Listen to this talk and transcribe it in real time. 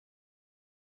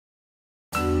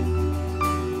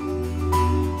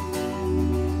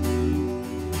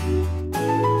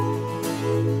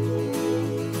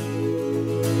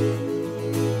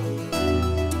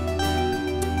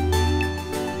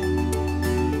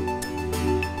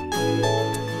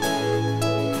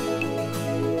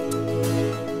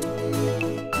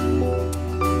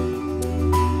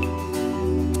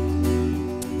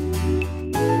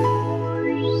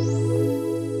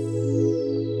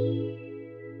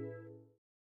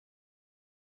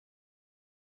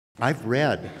I've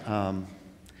read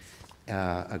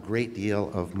a great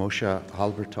deal of Moshe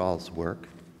Halbertal's work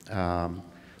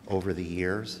over the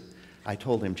years. I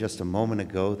told him just a moment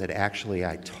ago that actually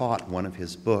I taught one of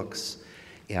his books,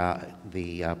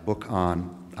 the book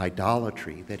on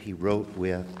idolatry that he wrote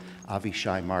with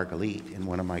Avishai Margalit in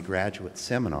one of my graduate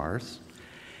seminars.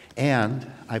 And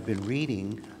I've been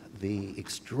reading the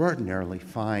extraordinarily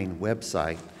fine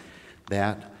website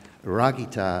that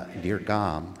Raghida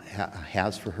Dergham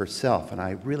has for herself, and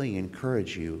I really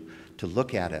encourage you to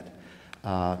look at it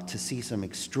to see some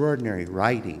extraordinary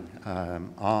writing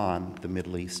on the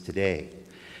Middle East today.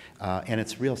 And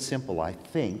it's real simple, I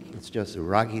think. It's just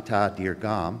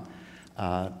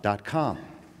RaghidaDergham.com.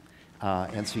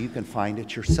 And so you can find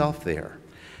it yourself there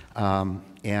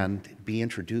and be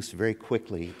introduced very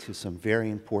quickly to some very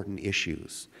important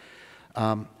issues.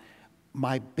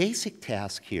 My basic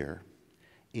task here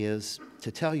is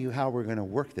to tell you how we're going to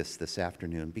work this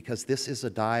afternoon, because this is a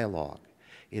dialogue.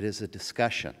 It is a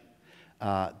discussion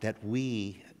that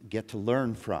we get to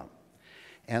learn from.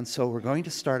 And so we're going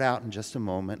to start out in just a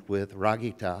moment with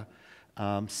Raghida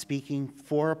speaking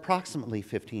for approximately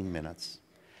 15 minutes.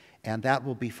 And that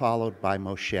will be followed by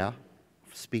Moshe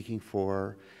speaking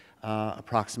for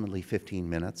approximately 15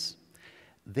 minutes.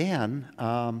 Then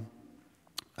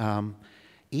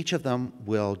each of them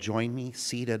will join me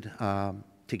seated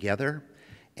together,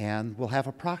 and we'll have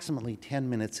approximately 10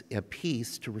 minutes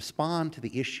apiece to respond to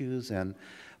the issues and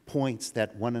points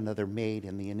that one another made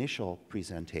in the initial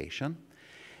presentation.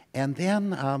 And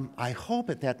then I hope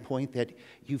at that point that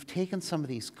you've taken some of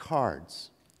these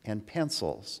cards and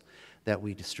pencils that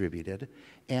we distributed,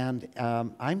 and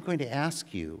I'm going to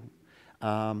ask you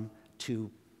to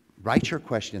write your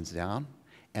questions down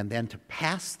and then to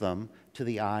pass them to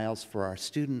the aisles for our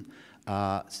students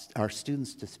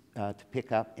to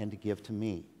pick up and to give to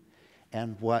me.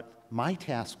 And what my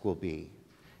task will be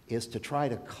is to try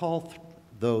to cull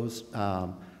those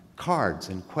cards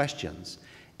and questions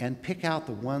and pick out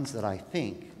the ones that I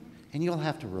think, and you'll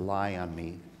have to rely on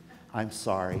me. I'm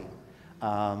sorry.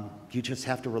 You just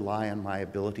have to rely on my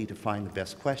ability to find the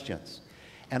best questions.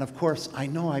 And of course, I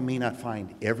know I may not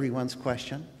find everyone's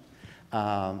question,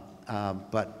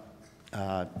 but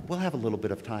we'll have a little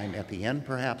bit of time at the end,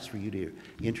 perhaps, for you to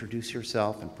introduce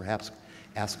yourself and perhaps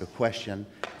ask a question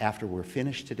after we're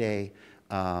finished today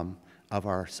of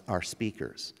our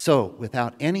speakers. So,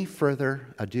 without any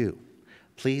further ado,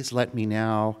 please let me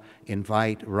now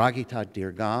invite Raghida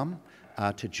Dergham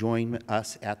to join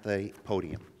us at the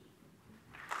podium.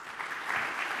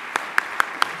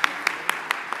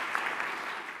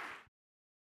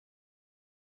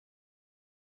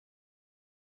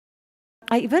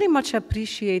 I very much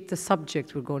appreciate the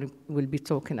subject we'll be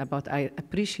talking about. I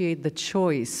appreciate the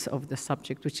choice of the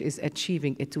subject, which is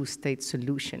achieving a two-state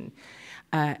solution.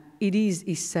 It is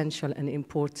essential and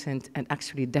important and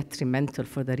actually detrimental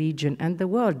for the region and the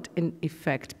world, in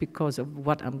effect, because of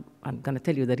what I'm going to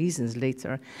tell you the reasons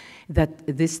later,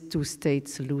 that this two-state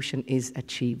solution is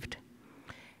achieved.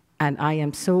 And I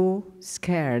am so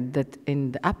scared that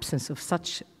in the absence of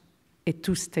such a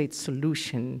two-state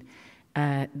solution,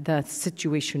 the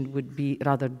situation would be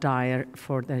rather dire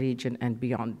for the region and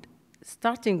beyond.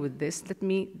 Starting with this, let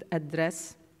me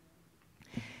address,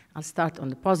 I'll start on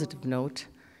the positive note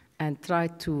and try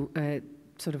to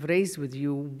sort of raise with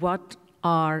you what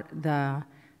are the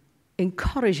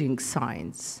encouraging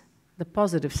signs, the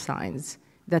positive signs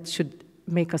that should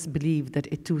make us believe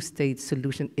that a two-state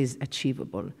solution is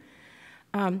achievable.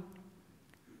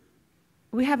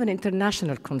 We have an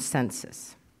international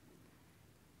consensus.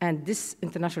 And this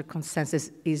international consensus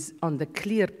is on the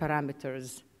clear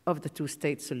parameters of the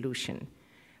two-state solution.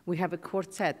 We have a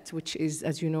quartet, which is,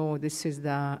 as you know, this is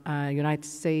the United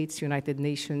States, United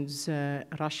Nations,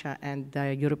 Russia, and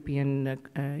the European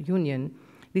Union.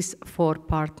 These four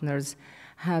partners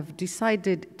have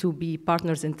decided to be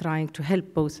partners in trying to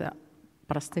help both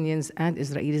Palestinians and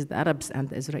Israelis, the Arabs and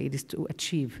the Israelis, to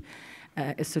achieve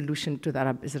a solution to the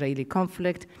Arab-Israeli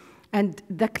conflict. And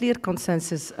the clear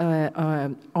consensus is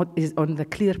on the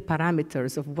clear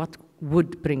parameters of what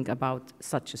would bring about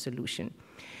such a solution.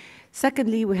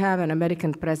 Secondly, we have an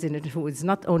American president who is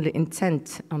not only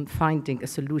intent on finding a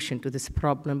solution to this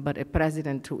problem, but a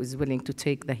president who is willing to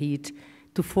take the heat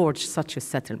to forge such a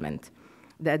settlement.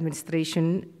 The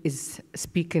administration is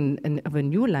speaking of a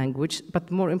new language,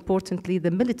 but more importantly, the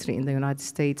military in the United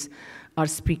States are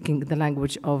speaking the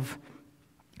language of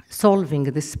solving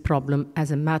this problem as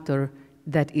a matter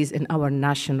that is in our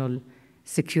national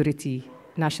security,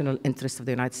 national interest of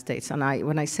the United States. And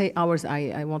when I say ours,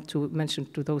 I want to mention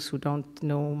to those who don't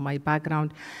know my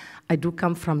background, I do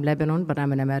come from Lebanon, but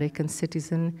I'm an American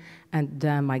citizen, and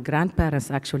my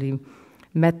grandparents actually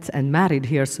met and married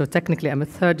here, so technically I'm a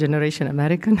third-generation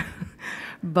American.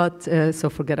 But, so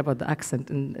forget about the accent,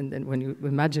 and when you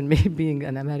imagine me being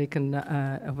an American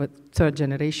of a third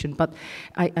generation. But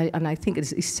I think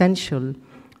it's essential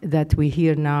that we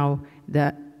hear now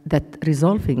that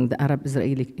resolving the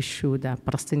Arab-Israeli issue, the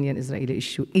Palestinian-Israeli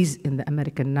issue, is in the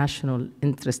American national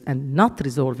interest, and not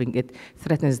resolving it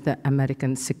threatens the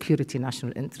American security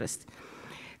national interest.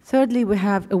 Thirdly, we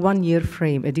have a one-year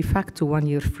frame, a de facto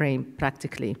one-year frame,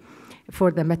 practically,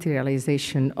 for the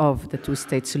materialization of the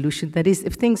two-state solution. That is,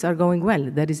 if things are going well,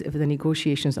 that is, if the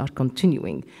negotiations are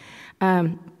continuing.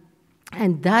 And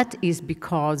that is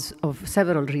because of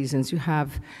several reasons. You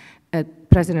have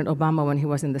President Obama, when he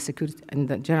was in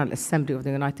the General Assembly of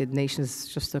the United Nations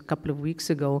just a couple of weeks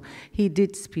ago, he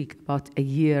did speak about a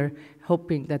year,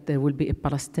 hoping that there will be a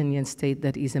Palestinian state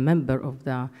that is a member of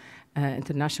the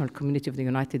international community of the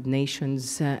United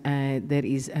Nations. There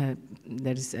is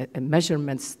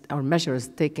measurements or measures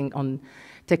taking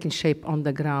shape on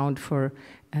the ground for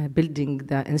building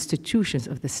the institutions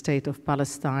of the state of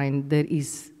Palestine. There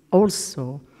is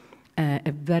also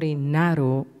a very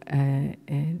narrow,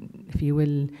 if you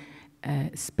will,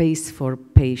 space for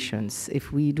patience.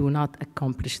 If we do not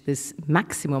accomplish this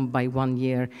maximum by 1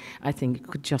 year, I think you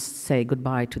could just say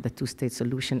goodbye to the two-state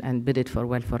solution and bid it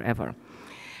farewell forever.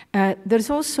 There's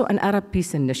also an Arab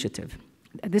Peace Initiative.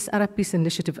 This Arab Peace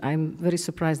Initiative, I'm very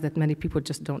surprised that many people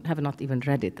just have not even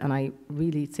read it, and I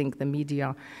really think the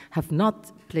media have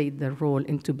not played their role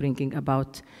into bringing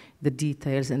about the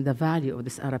details and the value of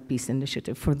this Arab Peace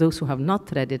Initiative. For those who have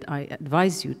not read it, I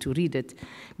advise you to read it,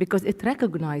 because it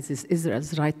recognizes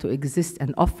Israel's right to exist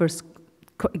and offers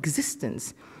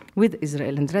coexistence with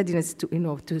Israel and readiness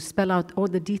to spell out all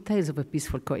the details of a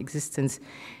peaceful coexistence.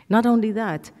 Not only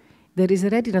that, there is a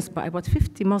readiness by about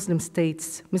 50 Muslim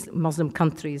states, Muslim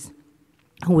countries,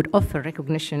 who would offer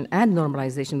recognition and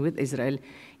normalization with Israel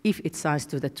if it signs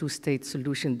to the two-state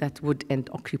solution that would end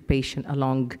occupation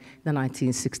along the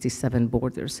 1967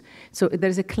 borders. So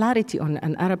there's a clarity on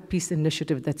an Arab Peace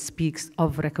Initiative that speaks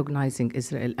of recognizing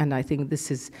Israel, and I think this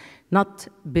has not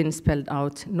been spelled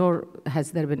out, nor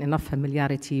has there been enough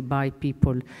familiarity by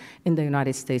people in the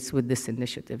United States with this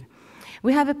initiative.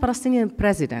 We have a Palestinian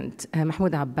president,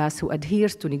 Mahmoud Abbas, who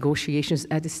adheres to negotiations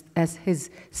as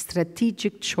his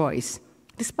strategic choice,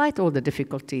 despite all the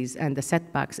difficulties and the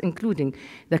setbacks, including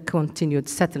the continued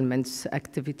settlements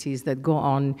activities that go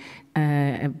on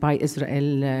by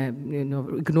Israel,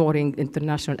 ignoring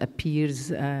international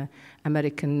appeals,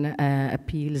 American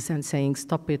appeals, and saying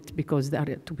stop it because they are,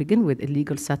 to begin with,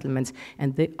 illegal settlements,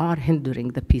 and they are hindering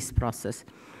the peace process.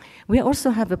 We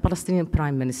also have a Palestinian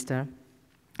prime minister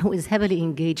who is heavily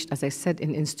engaged, as I said,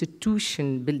 in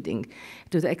institution building,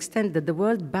 to the extent that the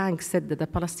World Bank said that the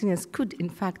Palestinians could, in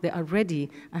fact, they are ready,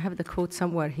 I have the quote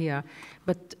somewhere here,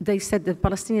 but they said that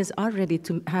Palestinians are ready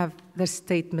to have their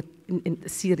state in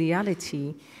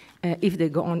seriality if they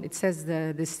go on. It says,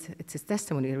 it's a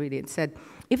testimony really, it said,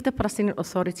 if the Palestinian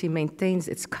Authority maintains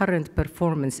its current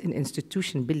performance in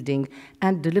institution building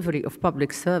and delivery of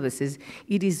public services,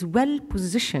 it is well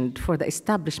positioned for the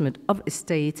establishment of a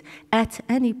state at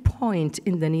any point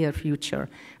in the near future.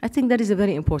 I think that is a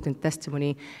very important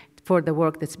testimony for the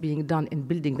work that's being done in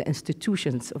building the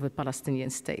institutions of a Palestinian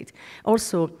state.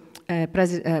 Also,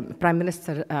 Prime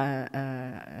Minister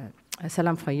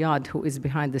Salam Fayyad, who is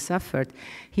behind this effort,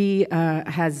 he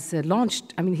has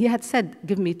launched, he had said,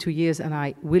 give me 2 years and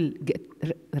I will get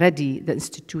ready the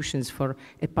institutions for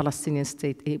a Palestinian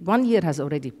state. 1 year has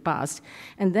already passed.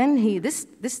 And then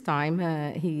this time,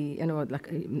 like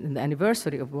in the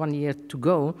anniversary of 1 year to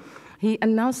go, he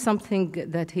announced something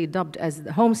that he dubbed as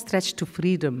the home stretch to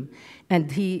freedom.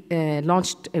 And he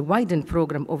launched a widened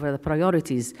program over the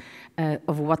priorities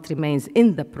of what remains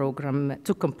in the program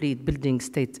to complete building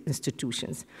state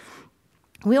institutions.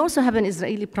 We also have an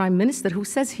Israeli prime minister who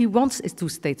says he wants a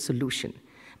two-state solution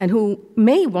and who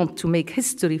may want to make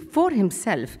history for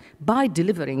himself by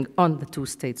delivering on the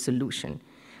two-state solution.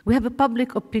 We have a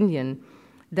public opinion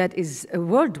that is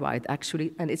worldwide,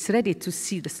 actually, and it's ready to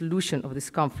see the solution of this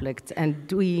conflict.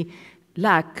 And we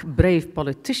lack brave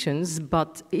politicians,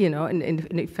 but in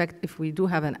effect, if we do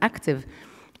have an active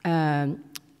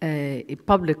a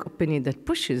public opinion that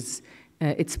pushes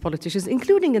its politicians,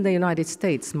 including in the United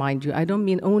States, mind you. I don't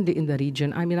mean only in the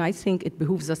region. I think it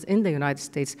behooves us in the United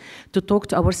States to talk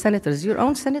to our senators. Your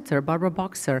own senator, Barbara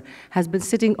Boxer, has been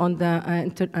sitting on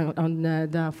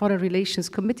the Foreign Relations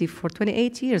Committee for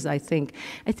 28 years, I think.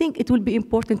 I think it will be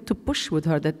important to push with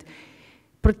her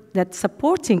that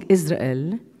supporting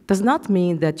Israel does not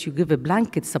mean that you give a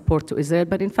blanket support to Israel,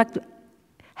 but in fact,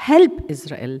 help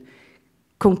Israel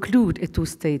conclude a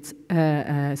two-state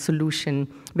solution,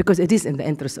 because it is in the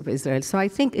interest of Israel. So I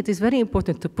think it is very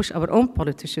important to push our own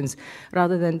politicians,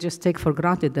 rather than just take for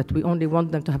granted that we only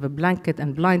want them to have a blanket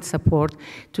and blind support,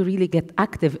 to really get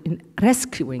active in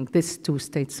rescuing this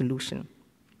two-state solution.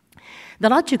 The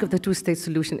logic of the two-state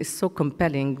solution is so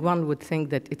compelling, one would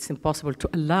think that it's impossible to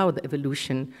allow the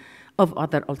evolution of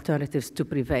other alternatives to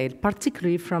prevail,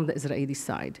 particularly from the Israeli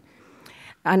side.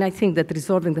 And I think that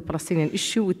resolving the Palestinian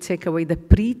issue would take away the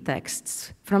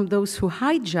pretexts from those who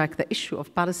hijack the issue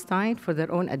of Palestine for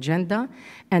their own agenda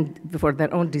and for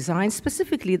their own design.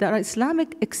 Specifically, there are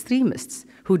Islamic extremists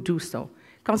who do so.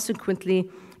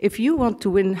 Consequently, if you want to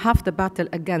win half the battle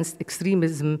against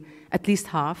extremism, at least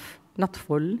half, not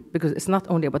full, because it's not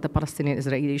only about the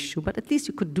Palestinian-Israeli issue, but at least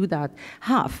you could do that,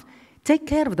 half. Take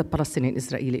care of the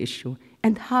Palestinian-Israeli issue,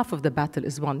 and half of the battle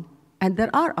is won. And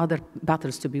there are other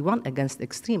battles to be won against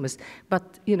extremists,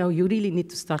 but you really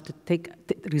need to start to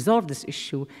resolve this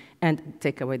issue and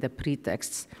take away the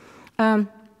pretexts. That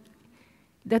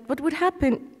what would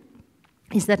happen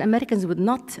is that Americans would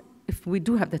not, if we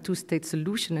do have the two-state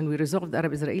solution and we resolve the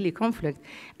Arab-Israeli conflict,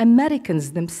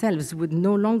 Americans themselves would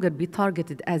no longer be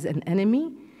targeted as an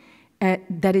enemy.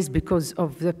 That is because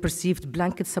of the perceived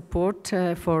blanket support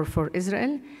for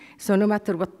Israel. So no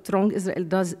matter what wrong Israel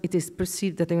does, it is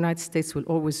perceived that the United States will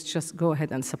always just go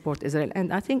ahead and support Israel.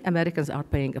 And I think Americans are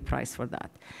paying a price for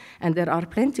that. And there are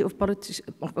plenty of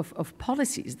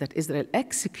policies that Israel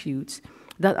executes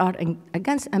that are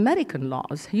against American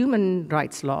laws, human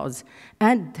rights laws,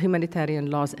 and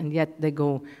humanitarian laws, and yet they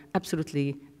go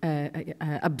absolutely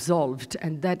absolved.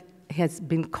 And that has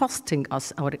been costing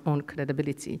us our own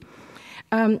credibility.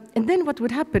 And then what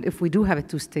would happen if we do have a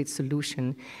two-state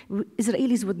solution?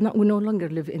 Israelis would no longer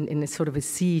live in a sort of a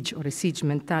siege or a siege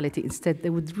mentality. Instead, they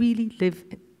would really live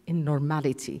in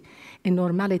normality, a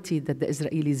normality that the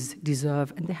Israelis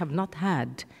deserve and they have not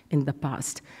had in the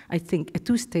past. I think a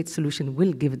two-state solution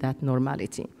will give that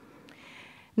normality.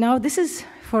 Now, this is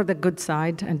for the good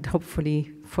side and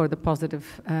hopefully for the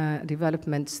positive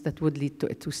developments that would lead to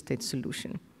a two-state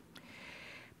solution.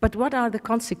 But what are the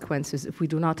consequences if we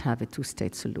do not have a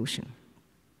two-state solution?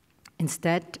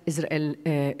 Instead, Israel,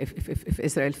 if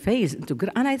Israel fails into,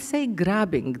 and I say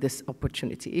grabbing this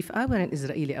opportunity. If I were an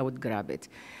Israeli, I would grab it.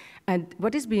 And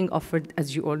what is being offered,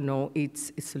 as you all know,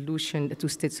 it's a solution, a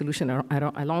two-state solution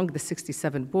along the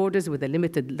 67 borders with a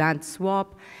limited land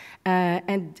swap.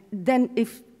 And then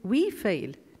if we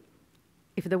fail,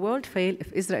 if the world fails,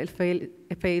 if Israel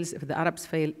fails, if the Arabs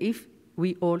fail, if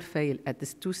we all fail at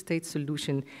this two-state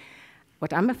solution,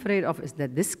 what I'm afraid of is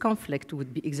that this conflict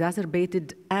would be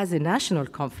exacerbated as a national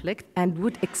conflict and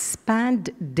would expand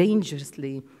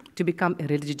dangerously to become a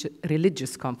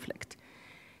religious conflict.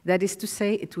 That is to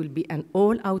say, it will be an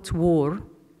all-out war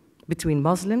between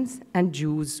Muslims and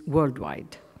Jews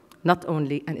worldwide, not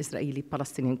only an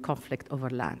Israeli-Palestinian conflict over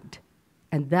land.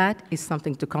 And that is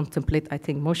something to contemplate. I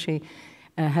think Moshe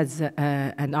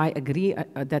and I agree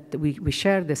that we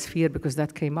share this fear because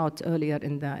that came out earlier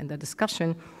in the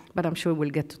discussion, but I'm sure we'll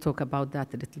get to talk about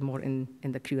that a little more in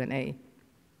the Q&A.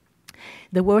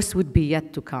 The worst would be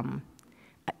yet to come.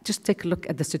 Just take a look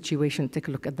at the situation, take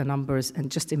a look at the numbers,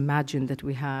 and just imagine that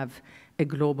we have a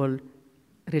global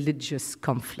religious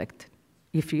conflict.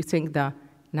 If you think the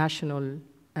national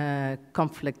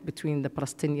conflict between the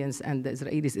Palestinians and the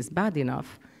Israelis is bad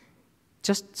enough,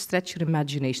 just stretch your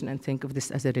imagination and think of this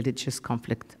as a religious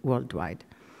conflict worldwide.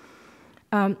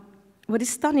 What is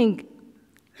stunning,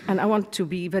 and I want to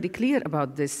be very clear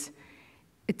about this,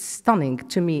 it's stunning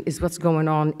to me is what's going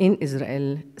on in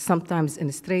Israel, sometimes in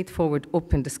a straightforward,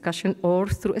 open discussion or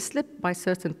through a slip by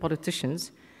certain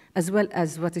politicians, as well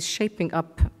as what is shaping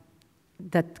up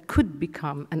that could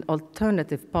become an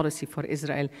alternative policy for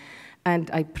Israel.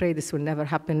 And I pray this will never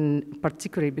happen,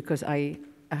 particularly because I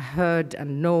heard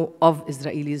and know of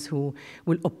Israelis who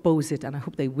will oppose it, and I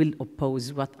hope they will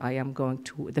oppose what I am going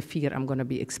to, the fear I'm going to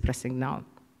be expressing now.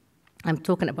 I'm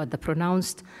talking about the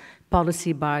pronounced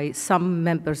policy by some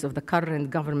members of the current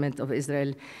government of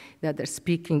Israel that they're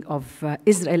speaking of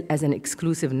Israel as an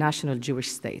exclusive national Jewish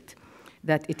state,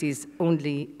 that it is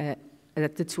only,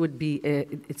 that it would be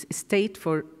it's a state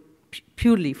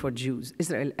purely for Jews,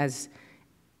 Israel as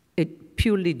a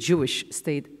purely Jewish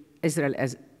state, Israel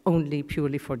as only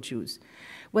purely for Jews.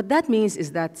 What that means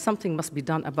is that something must be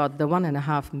done about the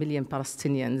 1.5 million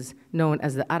Palestinians known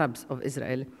as the Arabs of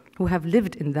Israel who have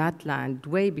lived in that land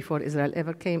way before Israel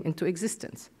ever came into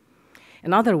existence.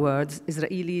 In other words,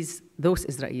 those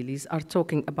Israelis are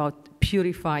talking about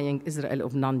purifying Israel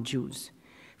of non-Jews.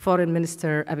 Foreign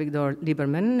Minister Raghida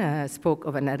Dergham spoke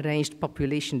of an arranged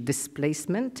population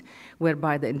displacement,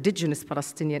 whereby the indigenous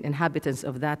Palestinian inhabitants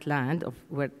of that land,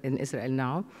 in Israel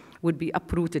now, would be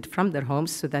uprooted from their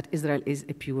homes so that Israel is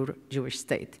a pure Jewish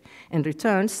state. In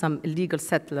return, some illegal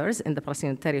settlers in the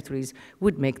Palestinian territories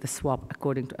would make the swap,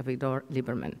 according to Raghida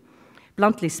Dergham.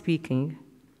 Bluntly speaking,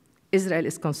 Israel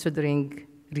is considering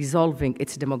resolving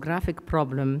its demographic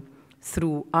problem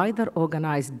through either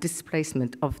organized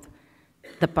displacement of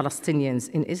the Palestinians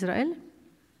in Israel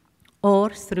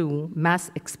or through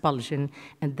mass expulsion,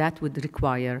 and that would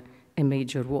require a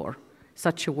major war.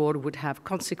 Such a war would have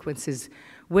consequences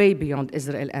way beyond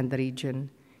Israel and the region.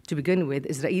 To begin with,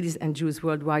 Israelis and Jews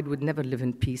worldwide would never live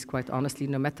in peace, quite honestly,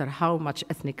 no matter how much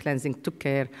ethnic cleansing took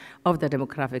care of the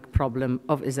demographic problem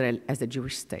of Israel as a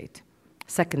Jewish state.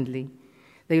 Secondly,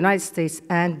 the United States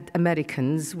and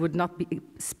Americans would not be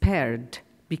spared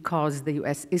because the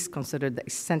US is considered the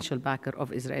essential backer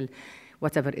of Israel,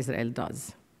 whatever Israel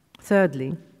does.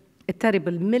 Thirdly, a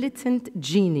terrible militant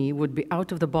genie would be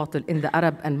out of the bottle in the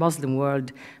Arab and Muslim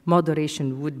world.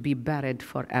 Moderation would be buried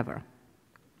forever.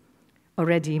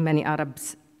 Already, many Arab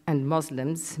and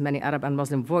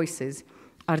Muslim voices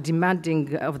are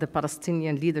demanding of the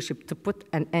Palestinian leadership to put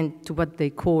an end to what they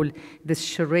call this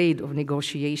charade of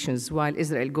negotiations, while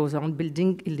Israel goes on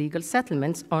building illegal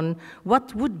settlements on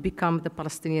what would become the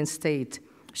Palestinian state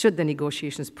should the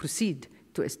negotiations proceed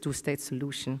to a two-state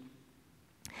solution.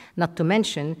 Not to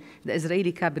mention the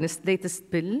Israeli cabinet's latest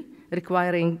bill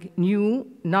requiring new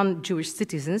non-Jewish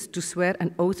citizens to swear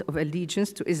an oath of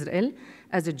allegiance to Israel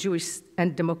as a Jewish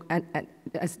and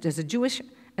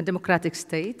democratic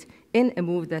state, in a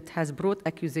move that has brought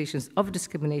accusations of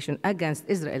discrimination against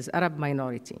Israel's Arab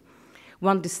minority.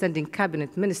 One dissenting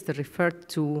cabinet minister referred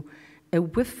to a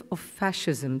whiff of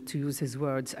fascism, to use his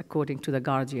words, according to The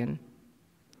Guardian.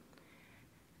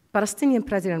 Palestinian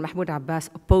President Mahmoud Abbas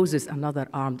opposes another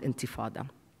armed intifada.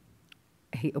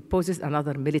 He opposes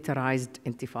another militarized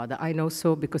intifada. I know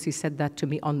so because he said that to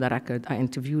me on the record. I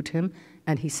interviewed him,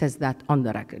 and he says that on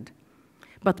the record.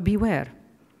 But beware.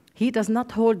 He does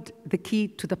not hold the key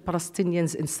to the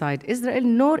Palestinians inside Israel,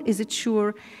 nor is it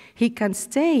sure he can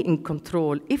stay in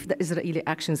control if the Israeli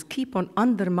actions keep on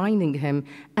undermining him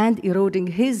and eroding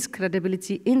his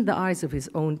credibility in the eyes of his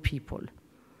own people.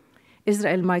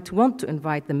 Israel might want to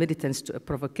invite the militants to a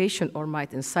provocation or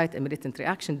might incite a militant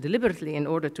reaction deliberately in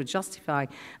order to justify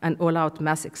an all-out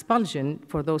mass expulsion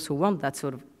for those who want that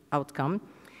sort of outcome.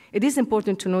 It is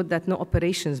important to note that no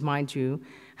operations, mind you,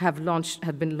 have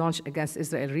been launched against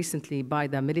Israel recently by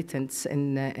the militants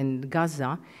in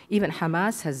Gaza. Even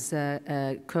Hamas has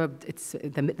curbed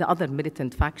the other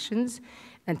militant factions,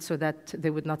 and so that they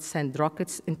would not send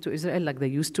rockets into Israel like they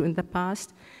used to in the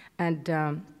past. And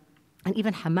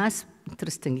even Hamas,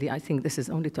 interestingly, I think this is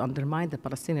only to undermine the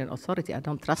Palestinian Authority. I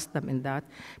don't trust them in that.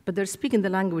 But they're speaking the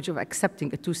language of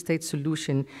accepting a two-state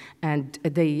solution, and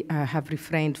they have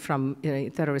refrained from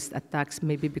terrorist attacks,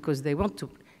 maybe because they want to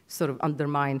sort of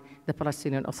undermine the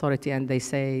Palestinian Authority, and they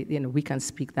say, we can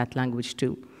speak that language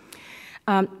too.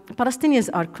 Palestinians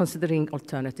are considering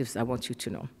alternatives, I want you to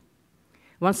know.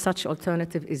 One such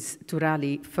alternative is to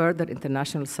rally further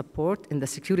international support in the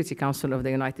Security Council of the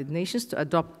United Nations to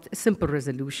adopt a simple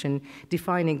resolution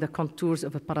defining the contours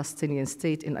of a Palestinian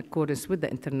state in accordance with the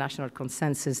international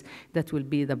consensus that will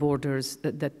be the borders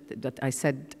that I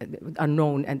said are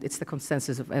known, and it's the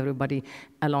consensus of everybody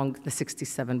along the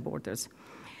 67 borders.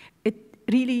 It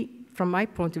really, from my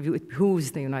point of view, it behooves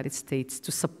the United States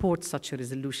to support such a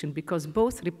resolution because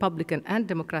both Republican and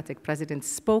Democratic presidents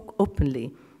spoke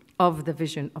openly of the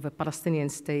vision of a Palestinian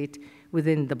state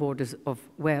within the borders of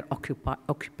where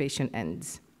occupation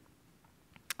ends.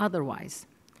 Otherwise,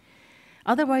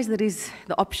 there is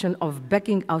the option of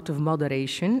backing out of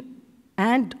moderation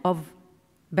and of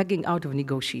backing out of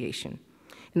negotiation.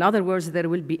 In other words, there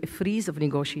will be a freeze of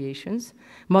negotiations.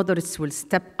 Moderates will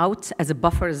step out as a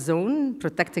buffer zone,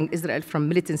 protecting Israel from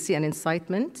militancy and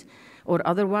incitement or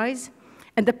otherwise,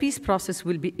 and the peace process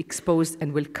will be exposed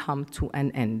and will come to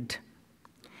an end.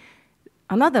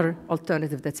 Another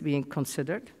alternative that's being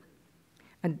considered,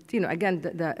 and again,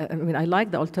 I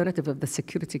like the alternative of the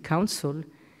Security Council,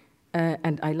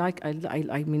 and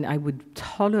I would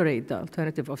tolerate the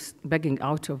alternative of begging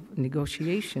out of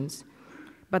negotiations,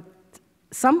 but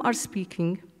some are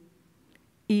speaking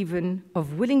even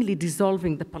of willingly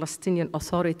dissolving the Palestinian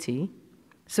Authority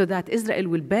so that Israel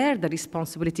will bear the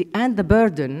responsibility and the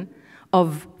burden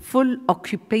of full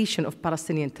occupation of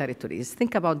Palestinian territories.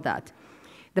 Think about that.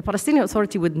 The Palestinian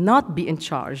Authority would not be in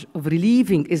charge of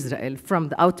relieving Israel from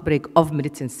the outbreak of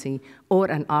militancy or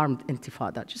an armed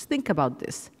intifada. Just think about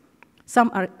this. Some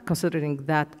are considering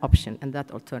that option and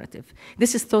that alternative.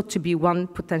 This is thought to be one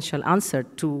potential answer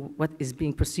to what is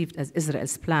being perceived as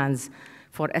Israel's plans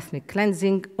for ethnic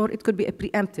cleansing, or it could be a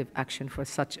preemptive action for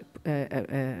such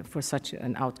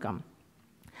an outcome.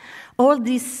 All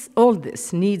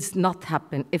this needs not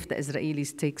happen if the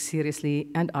Israelis take seriously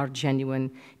and are genuine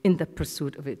in the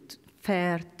pursuit of a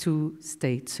fair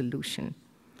two-state solution.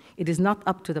 It is not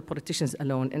up to the politicians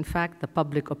alone. In fact, the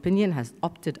public opinion has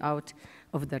opted out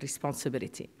of the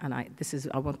responsibility. And I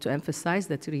want to emphasize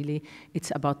that really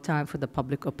it's about time for the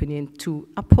public opinion to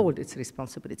uphold its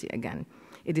responsibility again.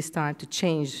 It is time to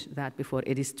change that before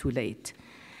it is too late.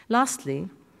 Lastly,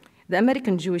 the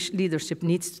American Jewish leadership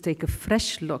needs to take a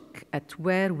fresh look at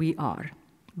where we are.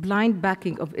 Blind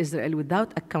backing of Israel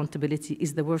without accountability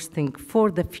is the worst thing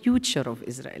for the future of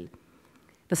Israel.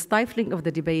 The stifling of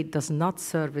the debate does no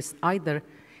service.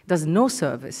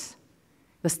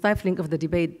 The stifling of the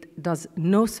debate does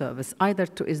no service either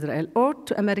to Israel or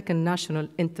to American national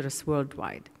interests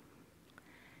worldwide.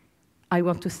 I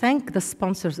want to thank the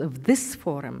sponsors of this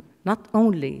forum, not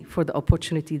only for the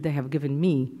opportunity they have given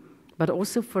me, but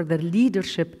also for their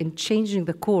leadership in changing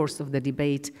the course of the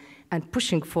debate and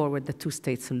pushing forward the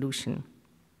two-state solution.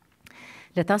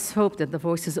 Let us hope that the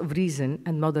voices of reason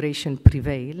and moderation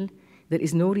prevail. There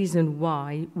is no reason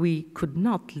why we could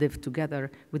not live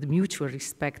together with mutual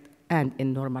respect and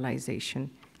in normalization.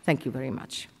 Thank you very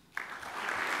much.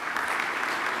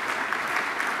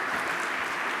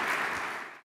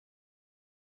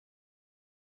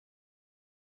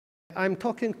 I'm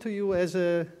talking to you as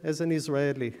an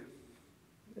Israeli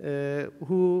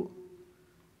who,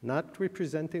 not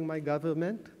representing my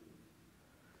government,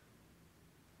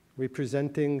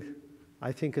 representing,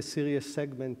 I think, a serious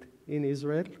segment in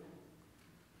Israel.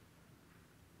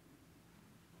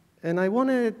 And I want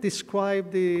to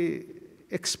describe the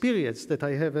experience that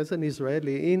I have as an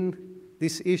Israeli in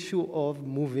this issue of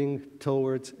moving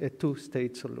towards a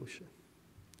two-state solution.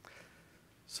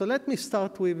 So let me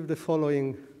start with the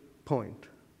following point.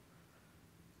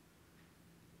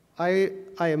 I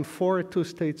am for a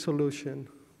two-state solution,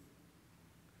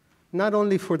 not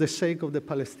only for the sake of the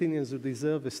Palestinians who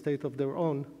deserve a state of their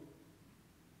own,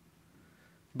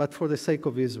 but for the sake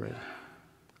of Israel.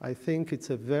 I think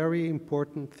it's a very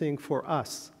important thing for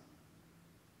us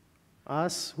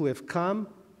who have come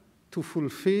to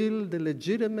fulfill the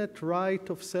legitimate right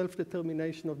of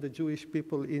self-determination of the Jewish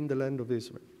people in the land of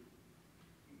Israel.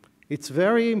 It's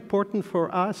very important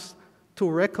for us to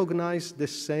recognize the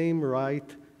same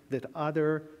right that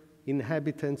other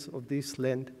inhabitants of this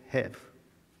land have.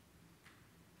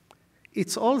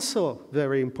 It's also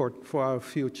very important for our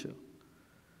future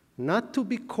not to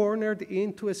be cornered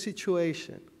into a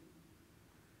situation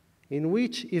in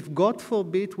which, if God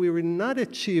forbid, we will not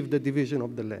achieve the division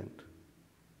of the land.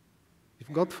 If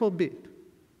God forbid,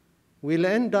 we'll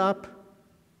end up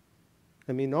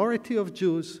a minority of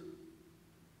Jews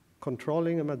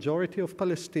controlling a majority of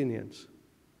Palestinians.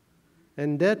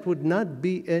 And that would not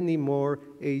be anymore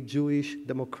a Jewish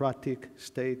democratic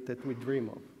state that we dream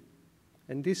of.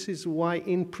 And this is why,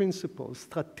 in principle,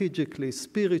 strategically,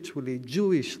 spiritually,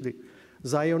 Jewishly,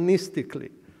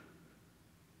 Zionistically,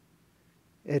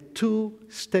 a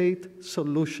two-state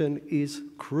solution is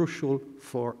crucial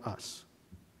for us.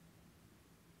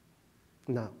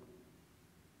 Now,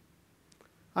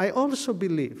 I also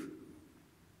believe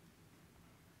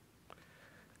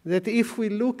that if we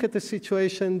look at the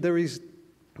situation, there is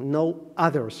no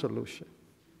other solution.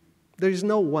 There is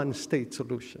no one-state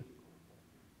solution.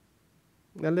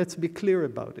 Now let's be clear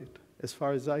about it, as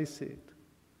far as I see it.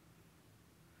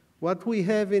 What we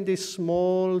have in this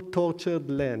small, tortured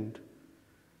land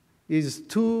is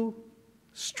two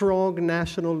strong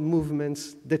national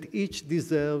movements that each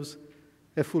deserves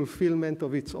a fulfillment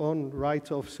of its own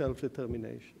rights of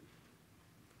self-determination.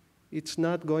 It's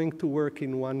not going to work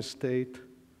in one state.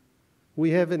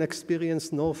 We have an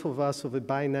experience north of us of a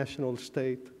binational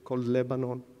state called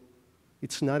Lebanon.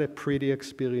 It's not a pretty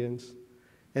experience.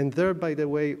 And there, by the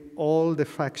way, all the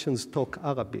factions talk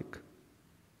Arabic.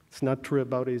 It's not true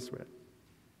about Israel.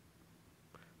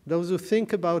 Those who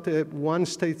think about a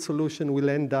one-state solution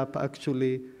will end up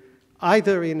actually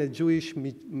either in a Jewish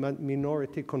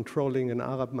minority controlling an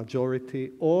Arab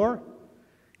majority, or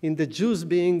in the Jews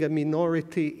being a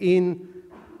minority in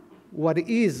what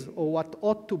is or what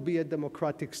ought to be a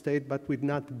democratic state but would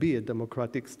not be a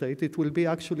democratic state. It will be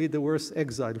actually the worst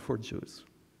exile for Jews.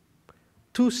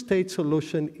 Two-state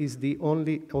solution is the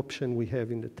only option we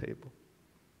have in the table.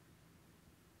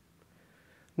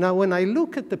 Now, when I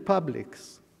look at the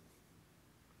publics,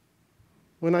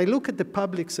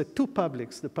 at two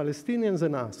publics, the Palestinians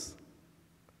and us,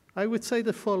 I would say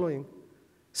the following.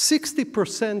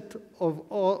 60%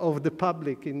 of the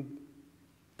public in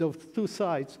those two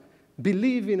sides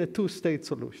believe in a two-state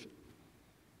solution.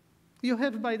 You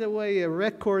have, by the way,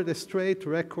 a straight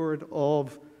record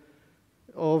of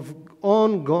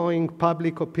ongoing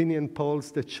public opinion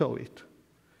polls that show it.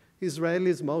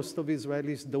 Most of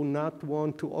Israelis do not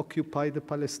want to occupy the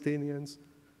Palestinians.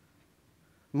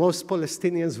 Most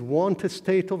Palestinians want a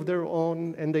state of their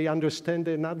own, and they understand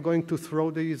they're not going to throw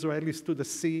the Israelis to the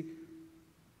sea.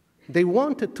 They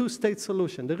want a two-state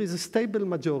solution. There is a stable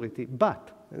majority,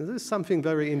 but, and this is something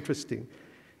very interesting,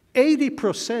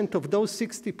 80% of those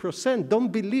 60% don't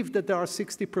believe that there are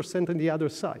 60% on the other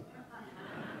side.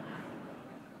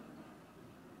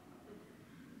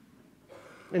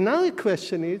 And now the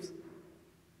question is,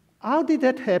 how did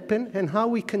that happen and how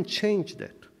we can change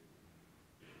that?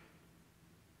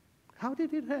 How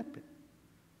did it happen?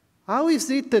 How is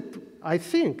it that I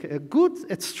think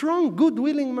a strong,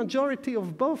 good-willing majority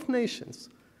of both nations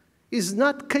is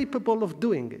not capable of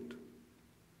doing it?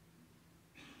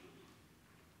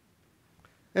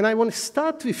 And I want to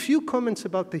start with a few comments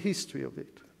about the history of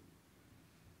it.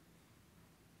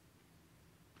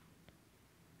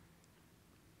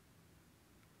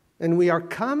 And we are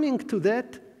coming to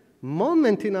that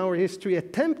moment in our history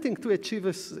attempting to achieve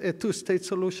a two-state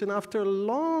solution after a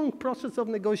long process of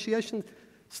negotiation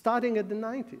starting at the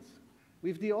 90s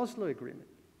with the Oslo Agreement.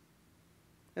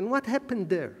 And what happened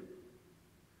there?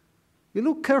 You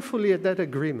look carefully at that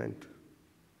agreement.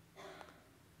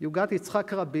 You got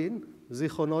Yitzhak Rabin,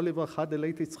 Zichrono Livracha, the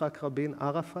late Yitzhak Rabin,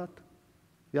 Arafat,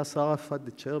 Yasser Arafat,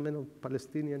 the chairman of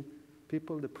Palestinian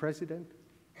people, the president,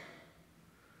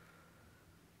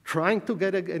 trying to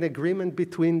get an agreement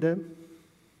between them.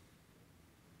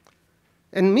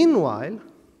 And meanwhile,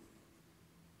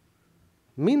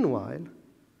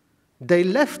 they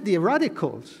left the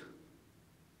radicals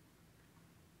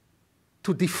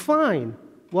to define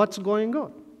what's going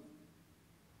on.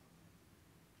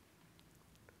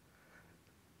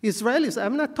 Israelis,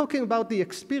 I'm not talking about the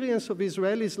experience of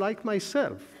Israelis like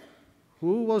myself,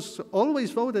 who was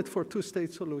always voted for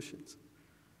two-state solutions.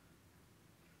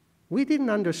 We didn't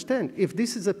understand, if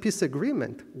this is a peace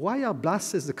agreement, why are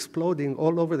blasts exploding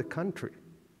all over the country?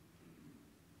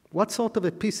 What sort of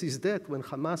a peace is that when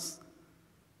Hamas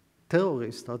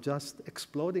terrorists are just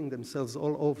exploding themselves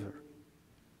all over?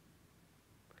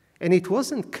 And it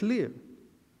wasn't clear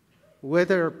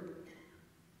whether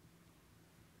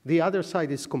the other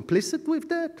side is complicit with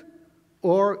that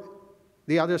or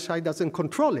the other side doesn't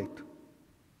control it.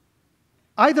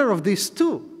 Either of these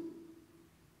two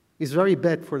is very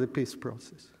bad for the peace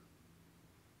process.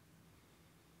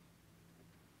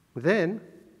 Then,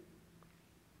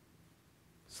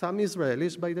 some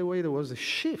Israelis, by the way, there was a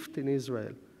shift in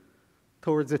Israel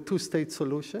towards a two-state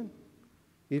solution.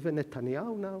 Even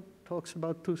Netanyahu now talks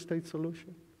about two-state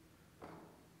solution.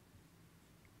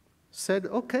 Said,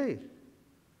 okay,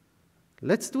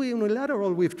 let's do a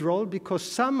unilateral withdrawal because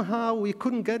somehow we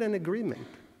couldn't get an agreement.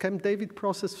 Camp David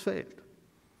process failed.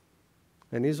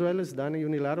 And Israel has done a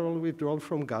unilateral withdrawal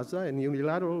from Gaza and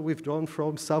unilateral withdrawal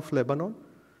from South Lebanon.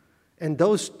 And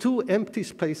those two empty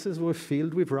spaces were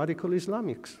filled with radical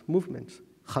Islamic movements,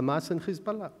 Hamas and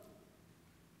Hezbollah.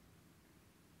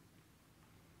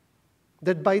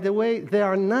 That, by the way, they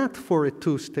are not for a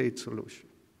two-state solution.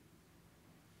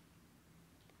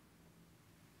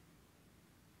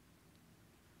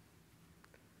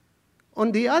 On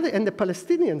the other, and the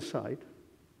Palestinian side,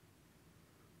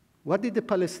 what did the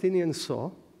Palestinians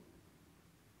saw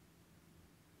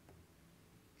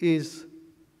is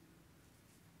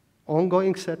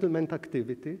ongoing settlement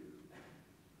activity,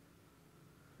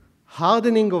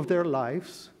 hardening of their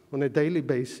lives on a daily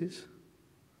basis,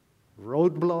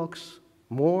 roadblocks,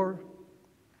 more,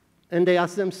 and they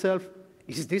asked themselves,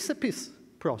 is this a peace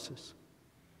process?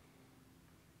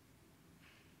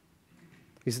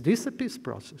 Is this a peace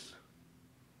process?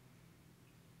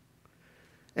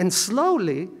 And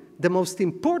slowly, the most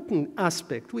important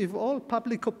aspect, with all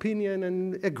public opinion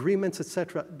and agreements,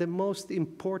 etc., the most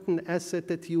important asset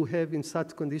that you have in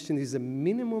such conditions is a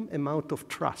minimum amount of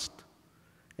trust.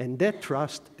 And that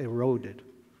trust eroded.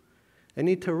 And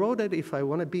it eroded, if I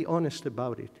want to be honest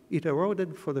about it, it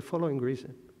eroded for the following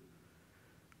reason.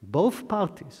 Both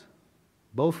parties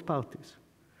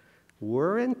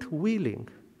weren't willing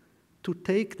to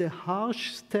take the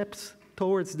harsh steps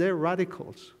towards their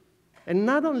radicals. And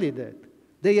not only that,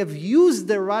 they have used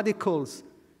the radicals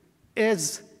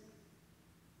as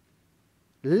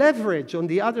leverage on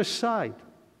the other side.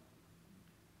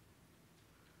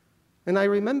 And I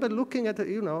remember looking at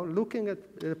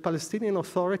the Palestinian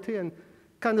Authority and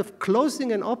kind of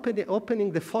closing and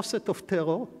opening the faucet of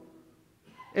terror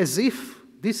as if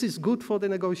This is good for the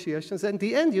negotiations. And in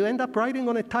the end, you end up riding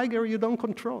on a tiger you don't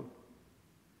control.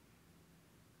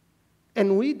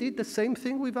 And we did the same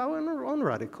thing with our own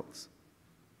radicals.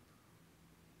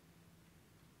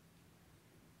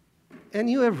 And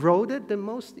you eroded the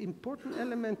most important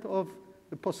element of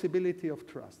the possibility of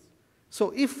trust.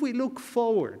 So if we look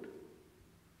forward,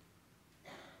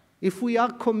 if we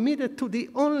are committed to the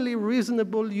only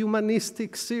reasonable,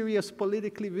 humanistic, serious,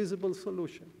 politically visible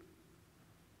solution,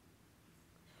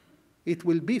 it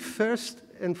will be first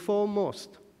and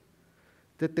foremost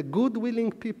that the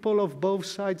good-willing people of both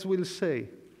sides will say,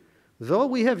 though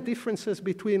we have differences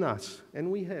between us,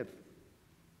 and we have,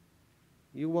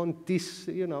 you want this,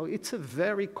 it's a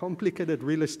very complicated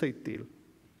real estate deal.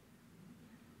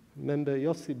 Remember,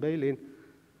 Yossi Beilin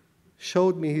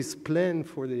showed me his plan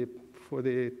for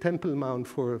the Temple Mount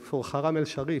for Haram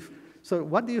el-Sharif. So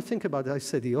what do you think about it? I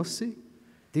said, Yossi,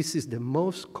 this is the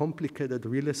most complicated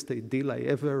real estate deal I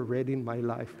ever read in my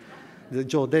life.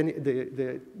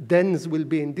 The dens will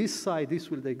be in this side, this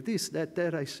will take this, that.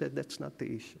 I said, that's not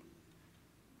the issue.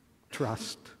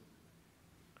 Trust.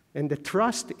 And the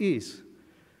trust is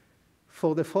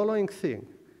for the following thing.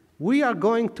 We are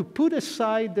going to put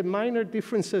aside the minor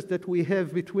differences that we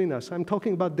have between us. I'm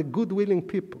talking about the good-willing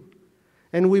people.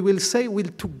 And we will say we're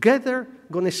together,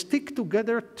 going to stick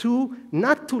together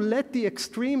not to let the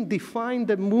extreme define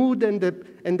the mood and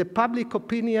the public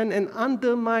opinion and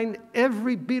undermine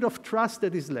every bit of trust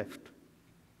that is left.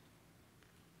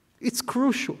 It's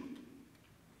crucial.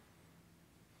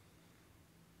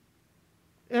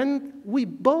 And we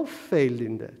both failed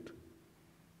in that.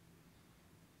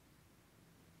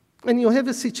 And you have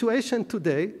a situation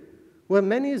today where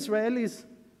many Israelis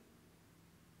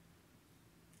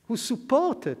who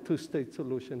support a two-state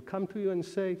solution come to you and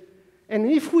say,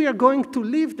 and if we are going to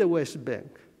leave the West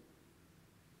Bank,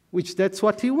 which that's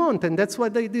what you want and that's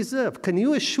what they deserve, can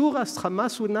you assure us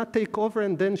Hamas will not take over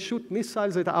and then shoot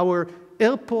missiles at our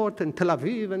airport and Tel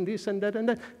Aviv and this and that and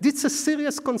that? This is a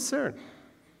serious concern.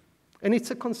 And it's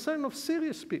a concern of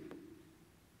serious people.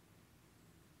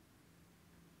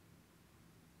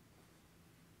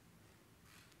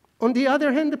 On the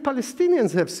other hand, the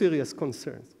Palestinians have serious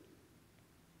concerns.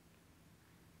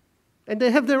 And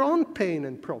they have their own pain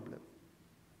and problem.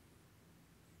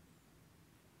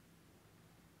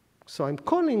 So I'm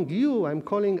calling you, I'm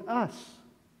calling us.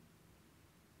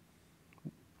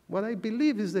 What I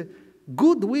believe is a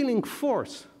good-willing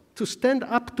force to stand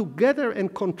up together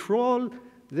and control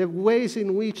the ways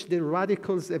in which the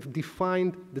radicals have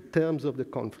defined the terms of the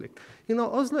conflict.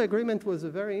 Oslo Agreement was a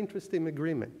very interesting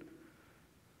agreement.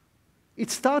 It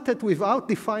started without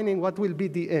defining what will be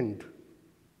the end.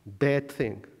 Bad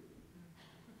thing.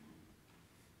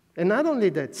 And not only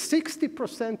that,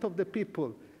 60% of the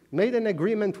people made an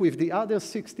agreement with the other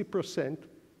 60%,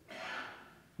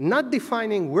 not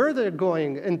defining where they're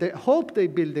going and the hope they're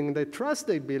building, the trust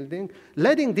they're building,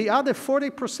 letting the other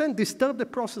 40% disturb the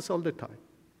process all the time.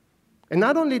 And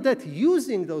not only that,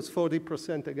 using those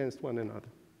 40% against one another.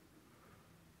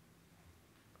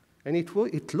 And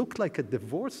it looked like a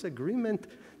divorce agreement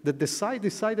that the side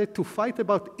decided to fight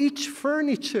about each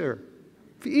furniture,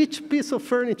 each piece of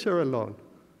furniture alone.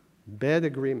 Bad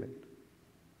agreement.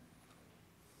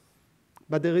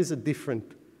 But there is a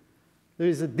different,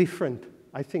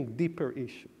 I think, deeper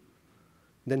issue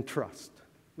than trust.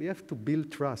 We have to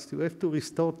build trust. We have to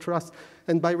restore trust.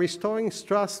 And by restoring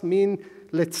trust mean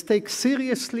let's take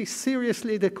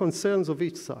seriously the concerns of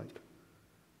each side.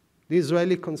 The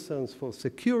Israeli concerns for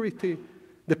security,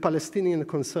 the Palestinian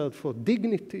concern for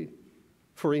dignity,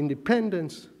 for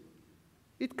independence.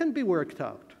 It can be worked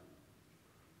out.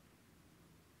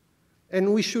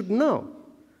 And we should know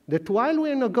that while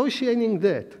we're negotiating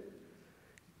that,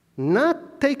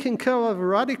 not taking care of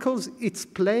radicals, it's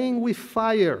playing with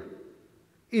fire.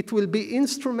 It will be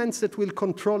instruments that will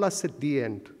control us at the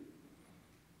end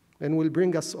and will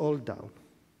bring us all down.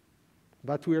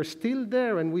 But we are still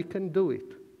there and we can do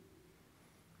it.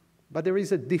 But there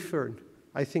is a different,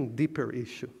 I think, deeper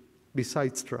issue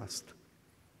besides trust.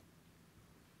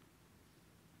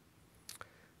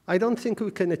 I don't think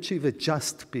we can achieve a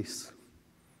just peace.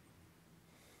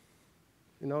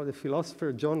 The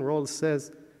philosopher John Rawls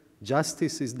says,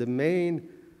 justice is the main,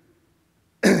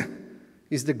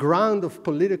 is the ground of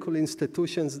political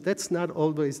institutions. That's not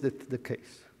always the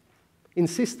case.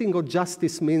 Insisting on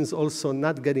justice means also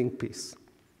not getting peace,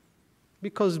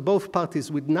 because both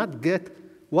parties would not get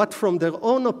what from their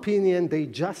own opinion they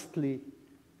justly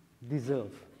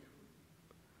deserve.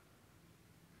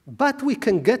 But we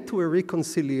can get to a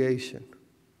reconciliation.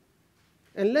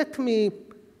 And let me,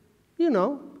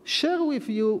 share with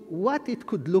you what it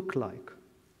could look like.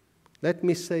 Let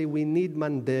me say we need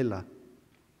Mandela.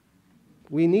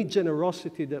 We need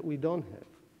generosity that we don't have.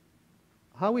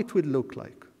 How it would look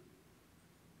like?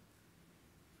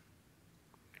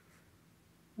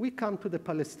 We come to the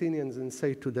Palestinians and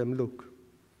say to them, look,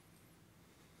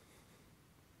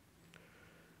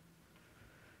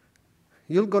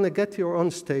 you're going to get your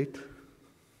own state,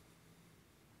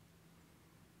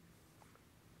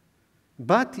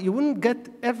 but you wouldn't get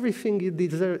everything you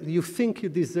deserve, you think you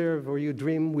deserve or you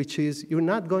dream, which is you're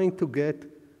not going to get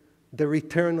the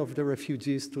return of the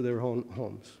refugees to their own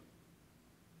homes.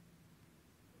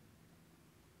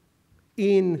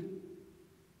 In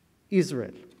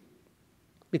Israel,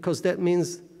 because that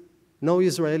means no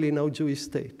Israeli, no Jewish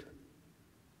state.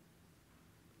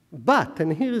 But,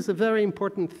 and here is a very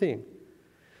important thing,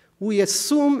 we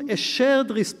assume a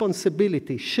shared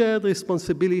responsibility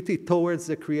towards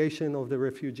the creation of the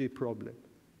refugee problem.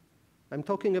 I'm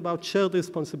talking about shared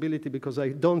responsibility because I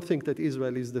don't think that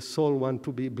Israel is the sole one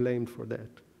to be blamed for that.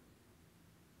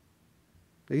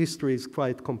 The history is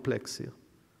quite complex here.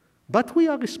 But we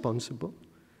are responsible,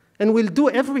 and we'll do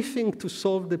everything to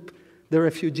solve the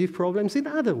refugee problems in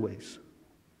other ways.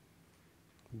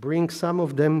 Bring some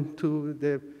of them to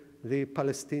the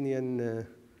Palestinian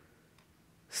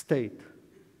state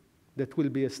that will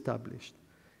be established.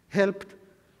 Helped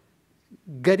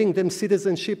getting them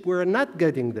citizenship, we're not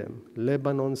getting them,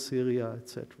 Lebanon, Syria,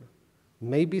 etc.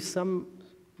 Maybe some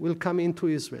will come into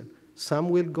Israel. Some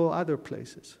will go other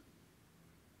places.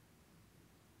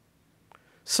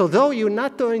 So though you're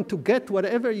not going to get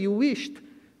whatever you wished,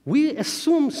 we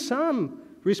assume some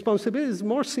responsibility is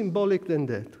more symbolic than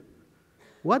that.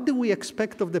 What do we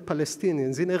expect of the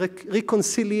Palestinians in a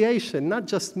reconciliation, not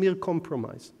just mere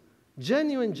compromise?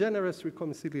 Genuine, generous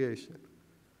reconciliation.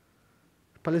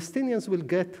 Palestinians will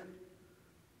get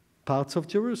parts of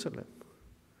Jerusalem.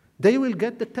 They will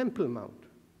get the Temple Mount,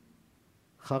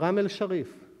 Haram el-Sharif.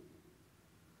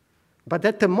 But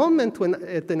at the moment when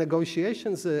at the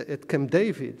negotiations at Camp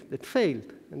David that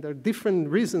failed, and there are different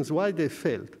reasons why they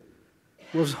failed,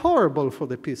 it was horrible for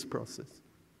the peace process.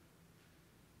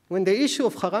 When the issue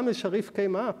of Haram el-Sharif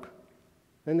came up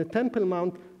and the Temple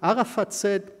Mount, Arafat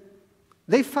said,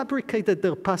 they fabricated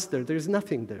their past there. There is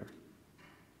nothing there.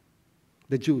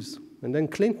 The Jews. And then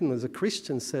Clinton, as a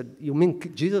Christian, said, you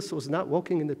mean Jesus was not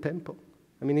walking in the temple?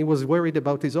 I mean, he was worried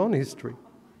about his own history.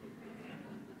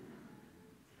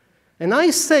 And I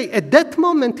say, at that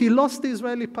moment, he lost the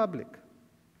Israeli public.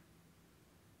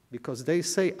 Because they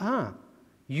say,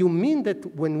 you mean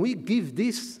that when we give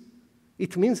this,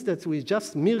 it means that we're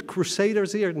just mere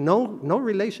crusaders here, no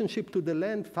relationship to the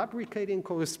land, fabricating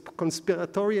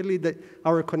conspiratorially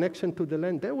our connection to the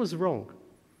land. That was wrong.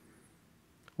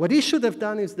 What he should have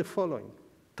done is the following,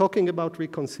 talking about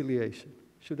reconciliation.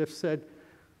 Should have said,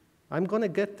 I'm going to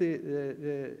get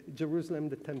the Jerusalem,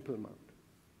 the Temple Mount.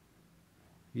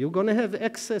 You're going to have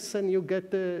access and you get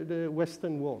the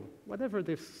Western Wall, whatever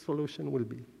the solution will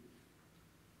be.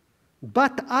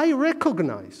 But I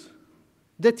recognize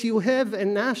that you have a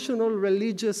national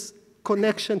religious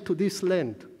connection to this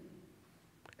land.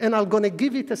 And I'm going to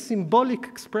give it a symbolic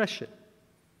expression.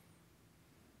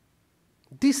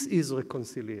 This is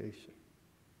reconciliation.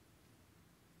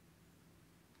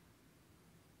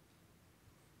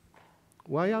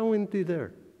 Why aren't we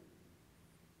there?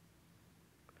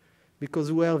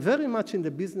 Because we are very much in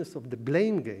the business of the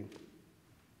blame game.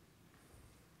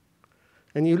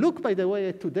 And you look, by the way,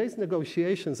 at today's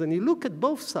negotiations, and you look at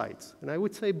both sides, and I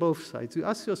would say both sides, you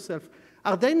ask yourself,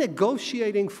 are they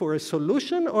negotiating for a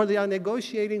solution, or they are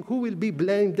negotiating who will be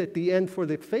blamed at the end for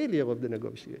the failure of the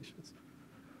negotiations?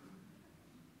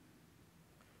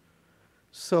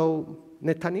 So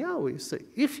Netanyahu is saying,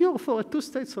 if you're for a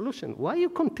two-state solution, why you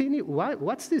continue?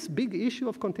 What's this big issue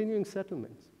of continuing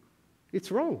settlements?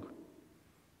 It's wrong.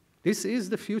 This is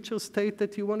the future state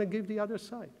that you want to give the other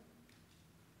side.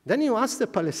 Then you ask the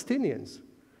Palestinians,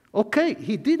 okay,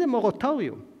 he did a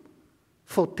moratorium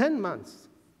for 10 months.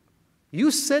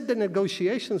 You said the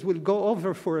negotiations will go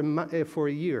over for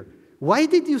a year. Why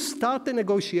did you start the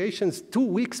negotiations 2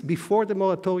 weeks before the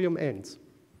moratorium ends?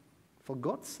 For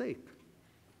God's sake.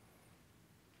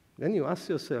 Then you ask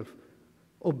yourself,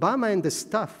 Obama and the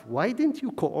staff, why didn't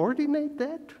you coordinate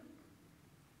that?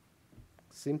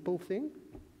 Simple thing.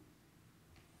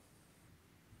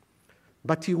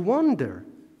 But you wonder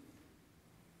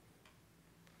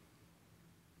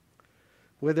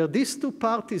whether these two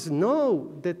parties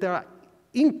know that they are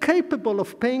incapable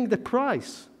of paying the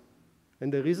price.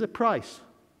 And there is a price.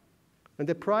 And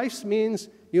the price means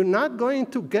you're not going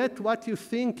to get what you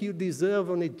think you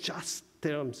deserve on a just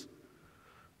terms.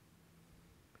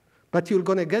 But you're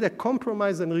going to get a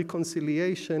compromise and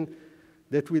reconciliation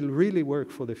that will really work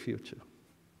for the future.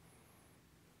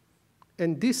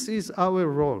 And this is our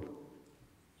role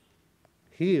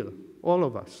here, all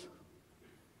of us,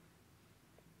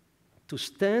 to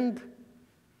stand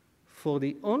for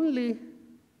the only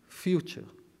future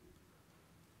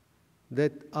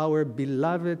that our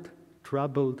beloved,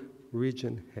 troubled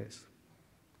region has.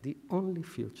 The only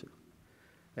future.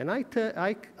 And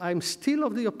I'm still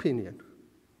of the opinion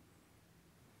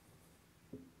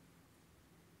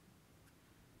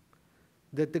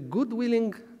that the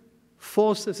good-willing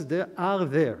forces there are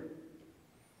there.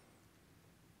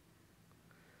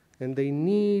 And they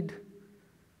need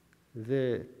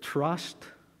the trust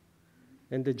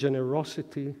and the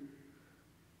generosity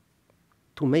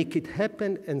to make it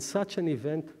happen, and such an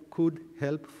event could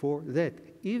help for that,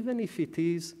 even if it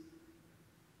is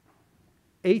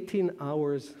 18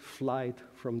 hours flight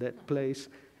from that place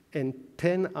and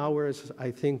 10 hours,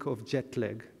 I think, of jet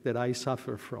lag that I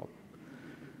suffer from.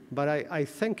 But I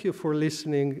thank you for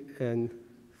listening, and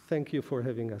thank you for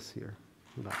having us here.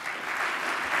 Bye.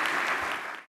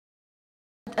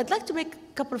 I'd like to make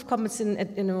a couple of comments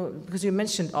because you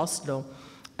mentioned Oslo.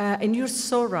 And you're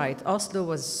so right, Oslo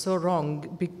was so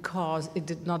wrong because it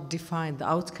did not define the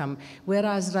outcome,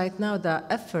 whereas right now the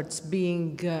efforts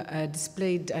being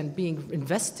displayed and being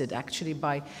invested actually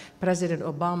by President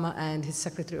Obama and his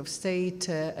Secretary of State,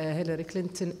 Hillary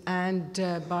Clinton, and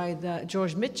by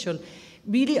George Mitchell,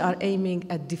 really are aiming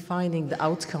at defining the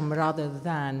outcome rather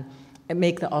than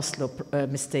make the Oslo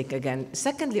mistake again.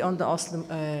 Secondly, on Oslo,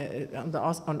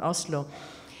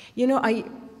 I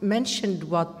mentioned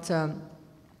what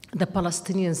the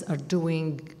Palestinians are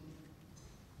doing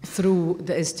through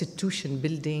the institution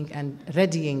building and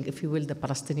readying, if you will, the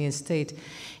Palestinian state.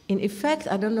 In effect,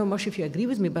 I don't know, Moshe, if you agree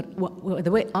with me, but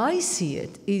the way I see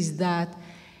it is that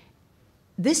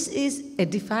this is a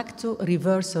de facto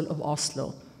reversal of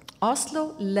Oslo.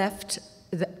 Oslo left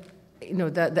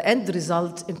the end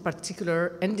result, in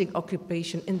particular, ending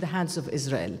occupation, in the hands of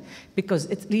Israel, because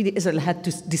Israel had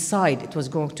to decide it was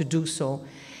going to do so.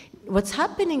 What's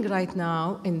happening right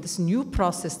now in this new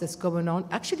process that's going on,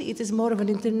 actually it is more of an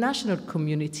international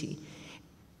community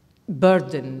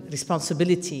burden,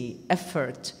 responsibility,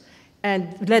 effort,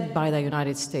 and led by the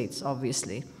United States,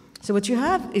 obviously. So what you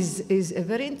have is a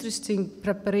very interesting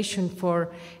preparation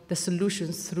for the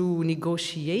solutions through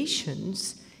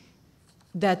negotiations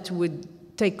that would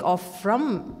take off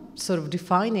from sort of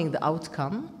defining the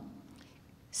outcome.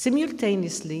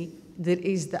 Simultaneously, there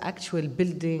is the actual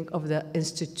building of the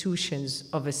institutions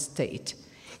of a state.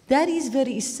 That is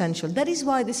very essential. That is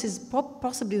why this is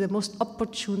possibly the most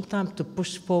opportune time to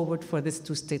push forward for this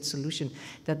two-state solution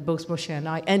that both Moshe and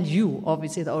I, and you,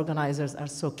 obviously the organizers, are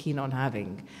so keen on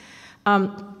having.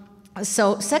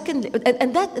 So secondly,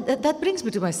 and that brings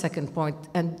me to my second point.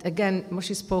 And again,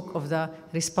 Moshe spoke of the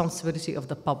responsibility of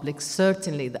the public.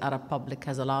 Certainly, the Arab public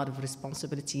has a lot of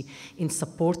responsibility in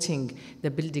supporting the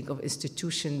building of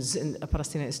institutions, in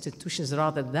Palestinian institutions,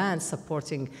 rather than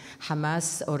supporting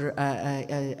Hamas or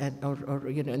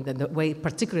in the way,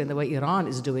 particularly in the way Iran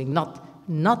is doing,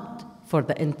 not for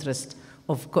the interest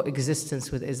of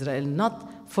coexistence with Israel, not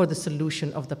for the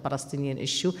solution of the Palestinian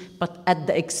issue, but at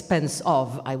the expense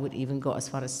of, I would even go as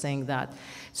far as saying that.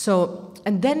 So,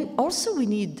 and then also we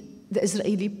need the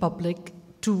Israeli public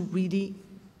to really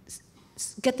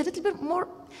get a little bit more,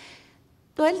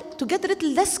 well, to get a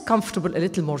little less comfortable, a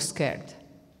little more scared.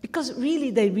 Because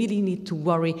really, they really need to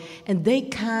worry, and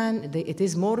it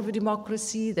is more of a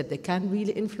democracy, that they can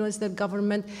really influence their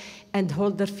government and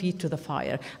hold their feet to the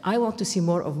fire. I want to see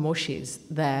more of Moshe's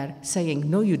there saying,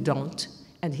 no, you don't,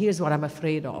 and here's what I'm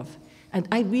afraid of. And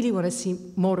I really want to see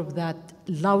more of that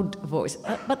loud voice.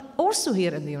 But also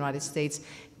here in the United States,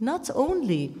 not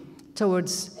only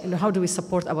towards how do we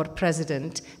support our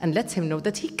president and let him know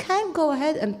that he can go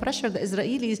ahead and pressure the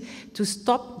Israelis to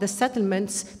stop the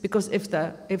settlements, because if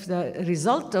the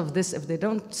result of this, if they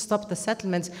don't stop the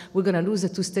settlements, we're going to lose a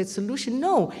two-state solution.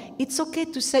 No, it's okay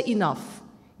to say enough.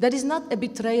 That is not a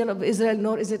betrayal of Israel,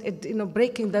 nor is it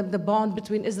breaking the bond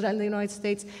between Israel and the United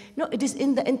States. No, it is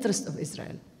in the interest of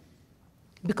Israel.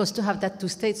 Because to have that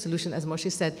two-state solution, as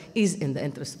Moshe said, is in the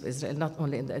interest of Israel, not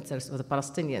only in the interest of the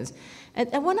Palestinians. And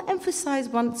I want to emphasize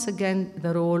once again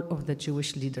the role of the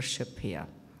Jewish leadership here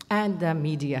and the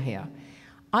media here.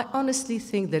 I honestly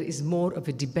think there is more of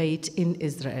a debate in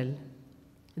Israel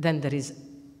than there is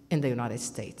in the United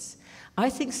States. I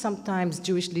think sometimes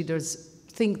Jewish leaders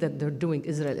think that they're doing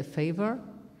Israel a favor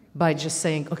by just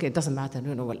saying, okay, it doesn't matter,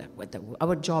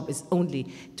 our job is only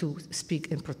to speak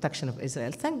in protection of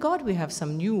Israel. Thank God we have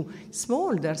some new,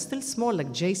 they're still small,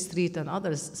 like J Street and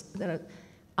others.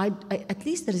 At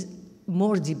least there is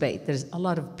more debate. There's a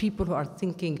lot of people who are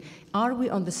thinking, are we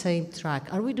on the same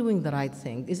track? Are we doing the right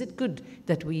thing? Is it good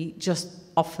that we just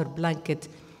offer blanket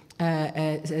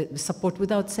support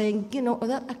without saying,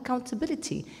 without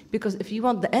accountability? Because if you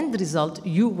want the end result,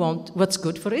 you want what's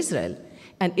good for Israel.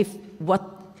 And if what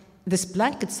this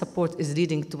blanket support is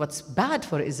leading to what's bad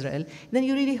for Israel, then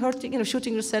you're really hurting,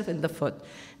 shooting yourself in the foot.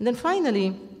 And then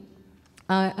finally,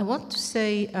 I want to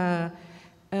say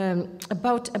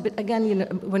about a bit, again,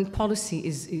 when policy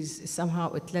is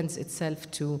somehow, it lends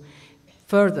itself to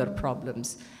further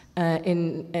problems.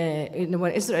 When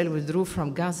Israel withdrew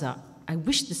from Gaza, I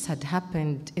wish this had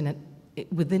happened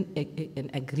within an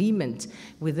agreement,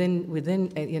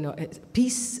 within a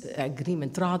peace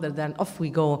agreement, rather than off we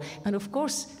go. And of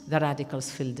course, the radicals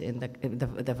filled in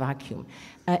the vacuum.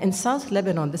 In South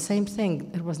Lebanon, the same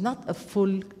thing. There was not a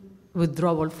full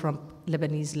withdrawal from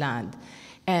Lebanese land.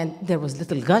 And there was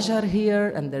little Gajar here,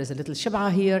 and there is a little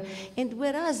Shib'a here. And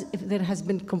whereas if there has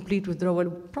been complete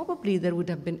withdrawal, probably there would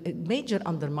have been a major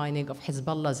undermining of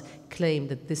Hezbollah's claim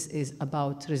that this is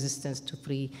about resistance to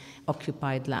free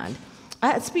occupied land.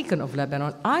 Speaking of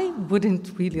Lebanon, I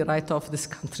wouldn't really write off this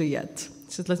country yet.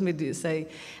 So let me say,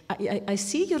 I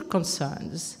see your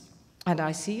concerns, and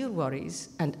I see your worries,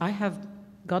 and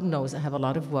God knows I have a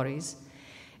lot of worries.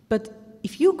 But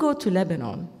if you go to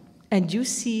Lebanon, and you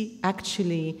see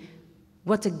actually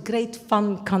what a great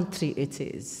fun country it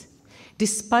is,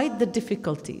 despite the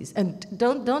difficulties. And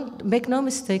don't make no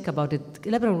mistake about it,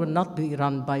 Lebanon will not be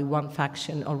run by one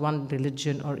faction or one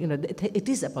religion, or it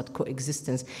is about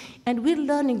coexistence. And we're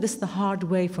learning this the hard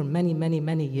way for many, many,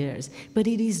 many years, but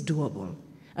it is doable.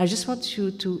 I just want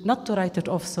you to not to write it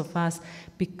off so fast,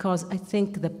 because I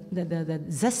think the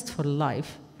zest for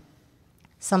life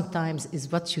sometimes is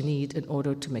what you need in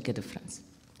order to make a difference.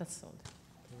 That's all.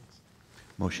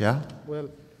 Moshe? Well,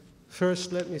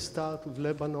 first let me start with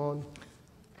Lebanon.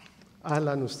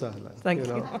 Ahlan wa sahlan. Thank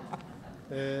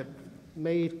you.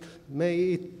 May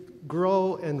it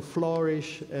grow and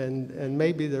flourish, and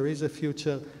maybe there is a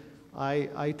future.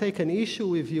 I take an issue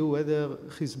with you whether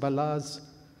Hezbollah's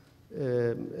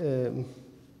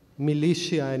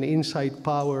militia and inside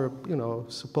power,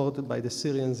 supported by the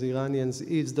Syrians, Iranians,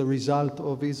 is the result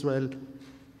of Israel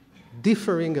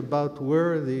differing about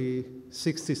where the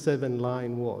 67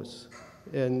 line was.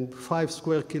 And 5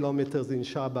 square kilometers in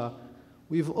Shaba,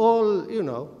 we've all,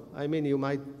 you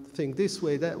might think this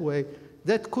way, that way.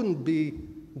 That couldn't be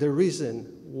the reason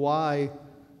why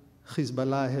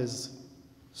Hezbollah has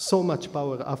so much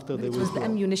power after the withdrawal. It was the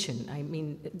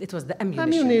ammunition. It was the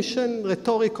ammunition. Ammunition,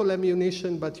 rhetorical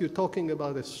ammunition, but you're talking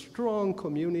about a strong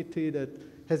community that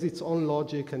has its own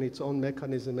logic and its own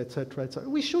mechanism, etc., etc.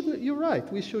 We shouldn't, you're right,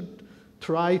 we should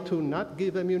try to not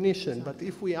give ammunition. But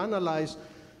if we analyze,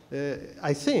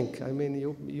 I think,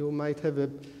 you might have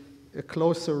a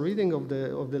closer reading of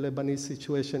the Lebanese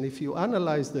situation. If you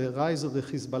analyze the rise of the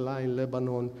Hezbollah in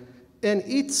Lebanon and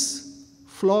its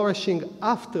flourishing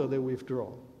after the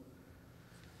withdrawal,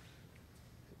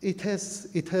 it has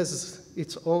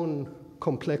its own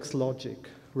complex logic,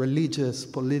 religious,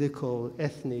 political,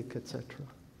 ethnic, etc.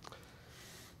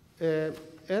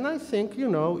 And I think,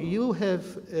 you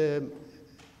have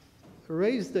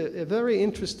raised a very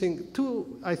interesting,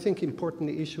 two, I think, important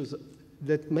issues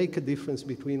that make a difference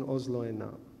between Oslo and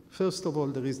now. First of all,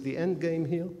 there is the end game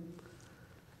here.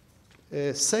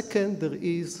 Second, there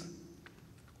is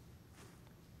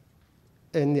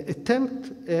an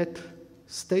attempt at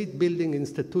state-building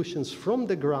institutions from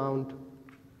the ground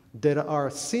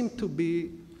that seem to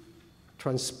be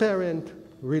transparent,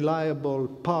 reliable,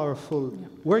 powerful,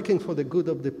 working for the good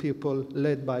of the people,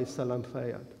 led by Salam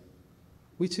Fayyad,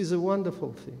 which is a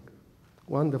wonderful thing,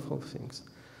 wonderful things.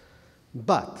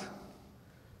 But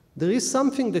there is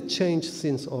something that changed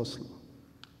since Oslo,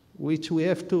 which we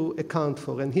have to account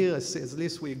for. And here, at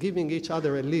least, we're giving each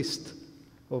other a list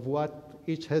of what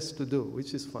each has to do,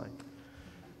 which is fine.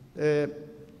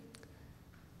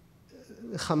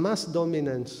 Hamas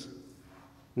dominance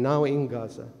now in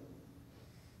Gaza.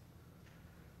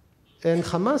 And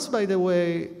Hamas, by the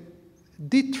way,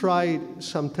 did try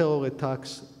some terror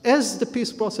attacks as the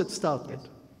peace process started.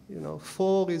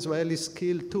 4 Israelis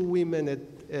killed, 2 women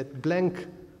at blank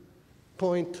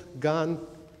point gun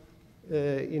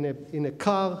in a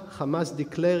car, Hamas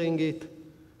declaring it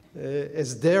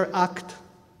as their act,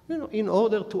 in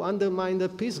order to undermine the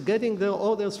peace, getting their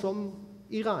orders from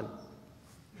Iran.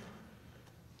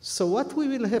 So what we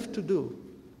will have to do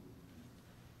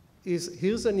is,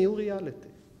 here's a new reality,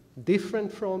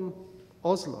 different from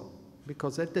Oslo,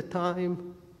 because at the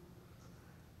time,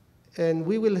 and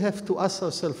we will have to ask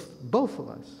ourselves, both of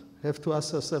us have to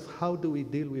ask ourselves, how do we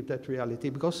deal with that reality?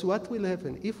 Because what will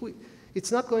happen if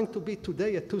it's not going to be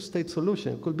today a two-state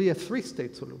solution. It could be a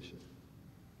three-state solution,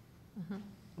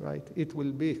 right? It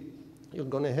will be, you're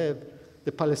going to have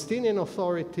the Palestinian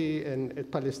Authority and a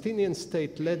Palestinian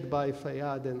state led by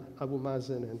Fayyad and Abu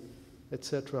Mazen and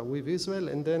etc. with Israel,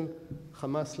 and then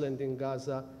Hamas land in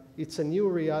Gaza. It's a new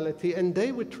reality, and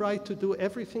they would try to do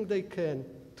everything they can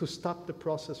to stop the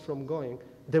process from going.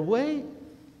 The way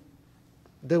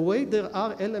there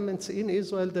are elements in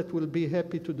Israel that will be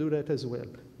happy to do that as well.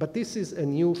 But this is a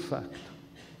new fact,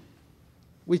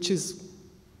 which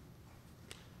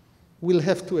we'll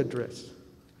have to address.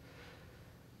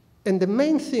 And the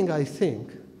main thing, I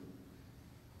think,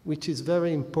 which is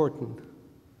very important,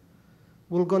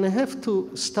 we're going to have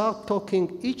to start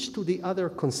talking each to the other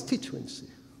constituency,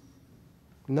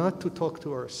 not to talk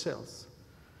to ourselves,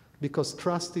 because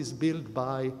trust is built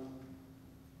by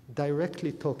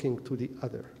directly talking to the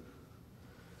other.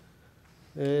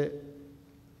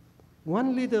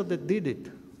 One leader that did it,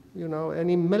 and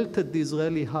he melted the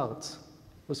Israeli hearts,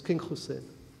 was King Hussein.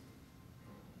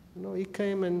 He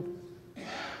came and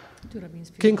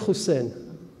King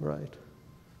Hussein, right?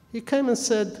 He came and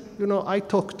said, I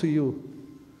talk to you.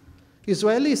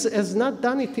 Israelis has not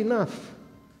done it enough.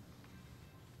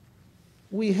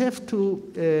 We have to,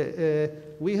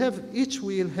 each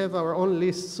will have our own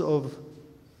lists of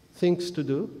things to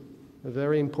do,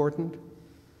 very important.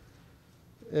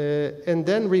 And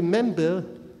then remember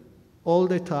all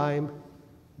the time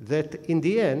that in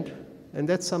the end, and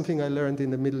that's something I learned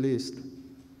in the Middle East,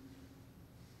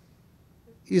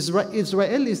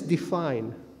 Israelis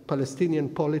define Palestinian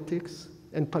politics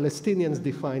and Palestinians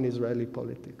define Israeli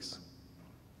politics.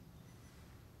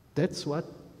 That's what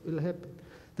will happen.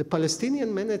 The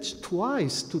Palestinians managed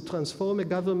twice to transform a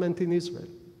government in Israel.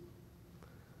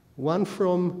 One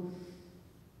from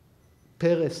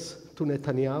Peres to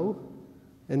Netanyahu,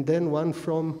 and then one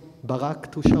from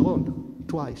Barak to Sharon,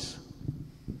 twice.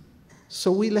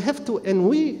 So we'll have to, and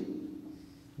we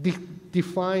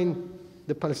define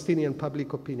the Palestinian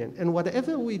public opinion. And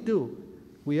whatever we do,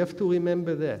 we have to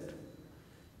remember that.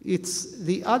 It's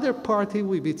the other party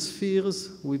with its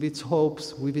fears, with its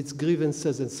hopes, with its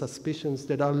grievances and suspicions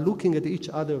that are looking at each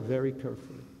other very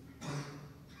carefully.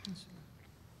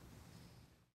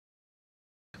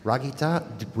 Raghida,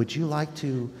 would you like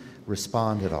to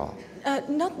respond at all?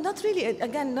 Not really.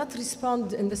 Again, not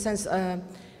respond in the sense.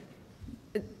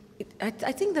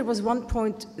 I think there was one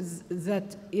point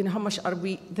that, how much are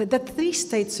we, that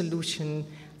three-state solution,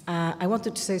 I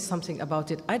wanted to say something about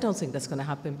it. I don't think that's going to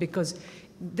happen because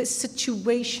the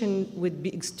situation would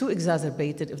be too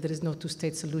exacerbated if there is no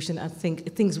two-state solution. I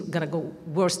think things are going to go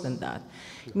worse than that.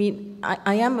 I mean,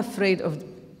 I am afraid of,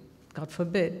 God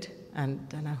forbid, and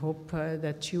I hope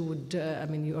that you would,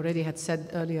 you already had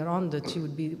said earlier on that you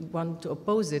would be one to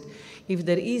oppose it. If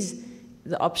there is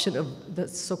the option of the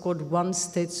so-called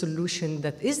one-state solution,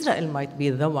 that Israel might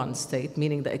be the one state,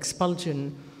 meaning the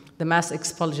expulsion, the mass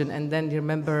expulsion, and then you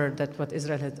remember that what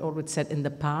Israel had always said in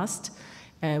the past,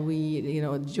 Jordan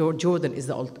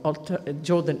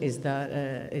is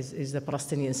the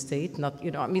Palestinian state, not,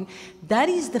 that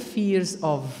is the fears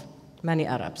of many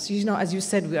Arabs. As you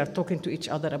said, we are talking to each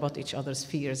other about each other's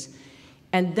fears.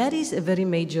 And that is a very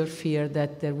major fear,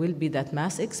 that there will be that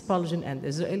mass expulsion and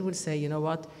Israel will say, you know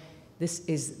what, this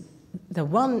is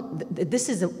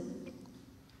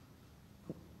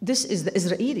the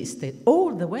Israeli state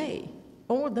all the way,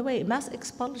 mass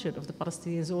expulsion of the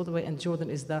Palestinians all the way, and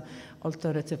Jordan is the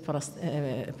alternative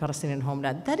Palestinian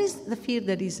homeland. That is the fear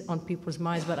that is on people's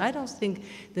minds, but I don't think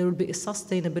there will be a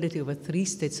sustainability of a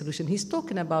three-state solution. He's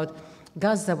talking about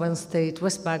Gaza one state,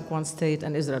 West Bank one state,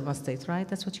 and Israel one state, right?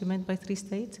 That's what you meant by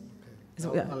three-state?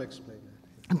 Okay. I'll explain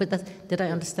that. But did I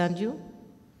understand you?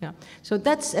 Yeah. So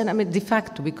that's, de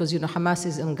facto, because, Hamas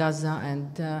is in Gaza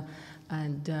and the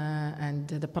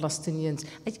Palestinians.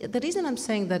 The reason I'm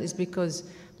saying that is because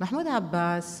Mahmoud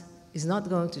Abbas is not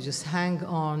going to just hang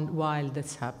on while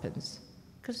this happens.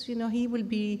 Because, he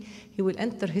will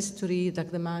enter history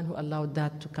like the man who allowed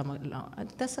that to come along.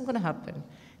 And that's not going to happen.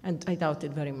 And I doubt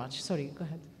it very much. Sorry, go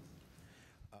ahead.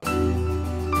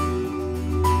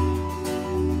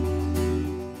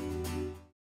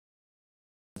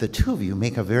 The two of you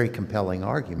make a very compelling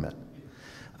argument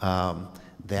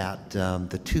that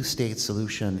the two-state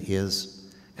solution is,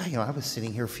 I was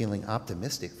sitting here feeling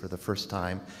optimistic for the first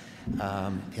time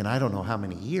in I don't know how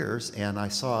many years, and I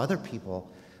saw other people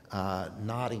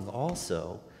nodding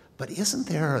also. But isn't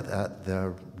there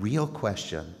the real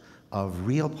question of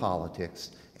real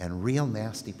politics and real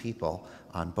nasty people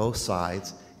on both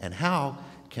sides, and how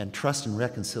can trust and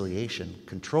reconciliation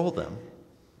control them?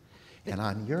 And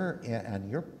on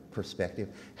your perspective,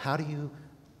 how do you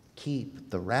keep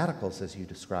the radicals, as you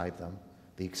describe them,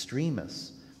 the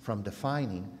extremists, from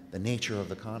defining the nature of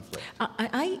the conflict?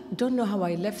 I don't know how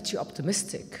I left you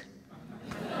optimistic.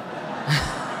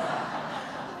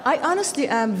 I honestly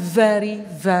am very,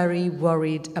 very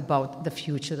worried about the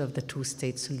future of the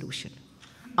two-state solution.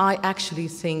 I actually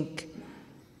think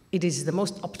it is the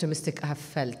most optimistic I have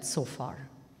felt so far.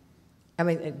 I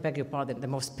mean, I beg your pardon, the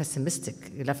most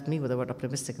pessimistic. You left me with the word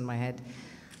optimistic in my head.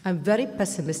 I'm very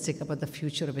pessimistic about the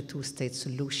future of a two-state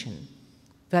solution.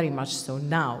 Very much so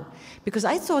now. Because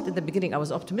I thought at the beginning I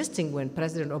was optimistic when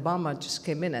President Obama just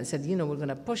came in and said, you know, we're going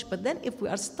to push. But then if we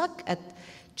are stuck at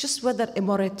just whether a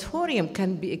moratorium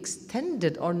can be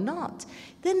extended or not,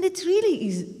 then it really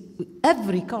is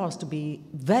every cause to be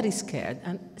very scared.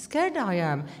 And scared I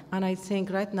am. And I think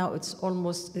right now it's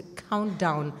almost a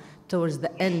countdown towards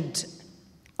the end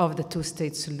of the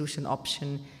two-state solution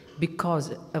option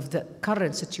because of the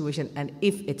current situation and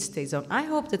if it stays on. I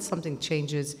hope that something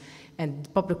changes and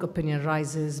public opinion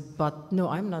rises, but no,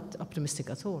 I'm not optimistic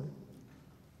at all.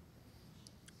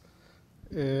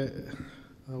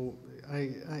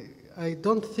 I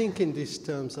don't think in these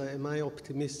terms, am I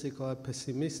optimistic or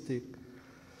pessimistic?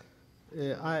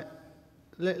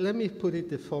 Let me put it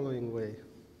the following way.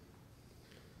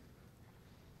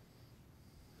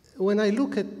 When I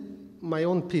look at my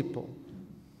own people,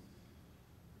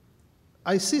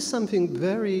 I see something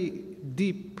very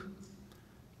deep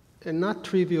and not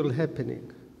trivial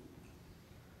happening,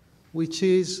 which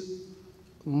is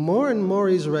more and more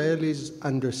Israelis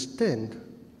understand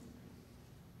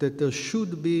that there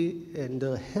should be and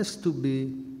there has to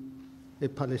be a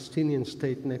Palestinian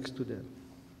state next to them.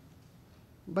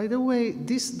 By the way,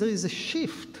 there is a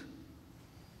shift.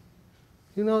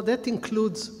 You know, that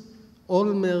includes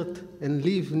Olmert and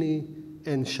Livni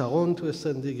and Sharon to a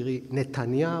certain degree,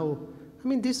 Netanyahu. I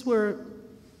mean, these were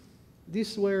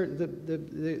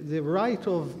the right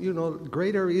of, you know,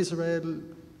 Greater Israel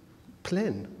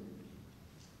plan.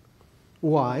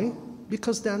 Why?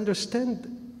 Because they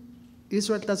understand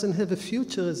Israel doesn't have a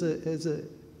future as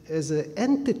an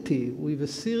entity with a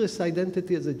serious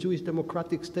identity as a Jewish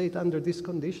democratic state under these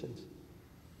conditions.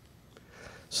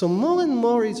 So more and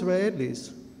more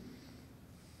Israelis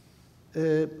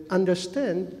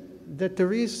understand that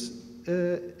there is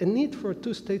a need for a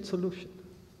two-state solution.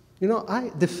 You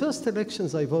know, the first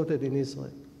elections I voted in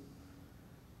Israel,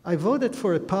 I voted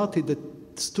for a party that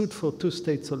stood for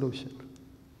two-state solution.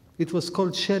 It was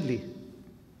called Sheli.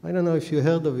 I don't know if you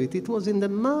heard of it. It was in the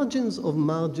margins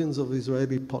of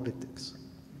Israeli politics.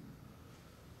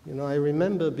 You know, I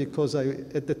remember because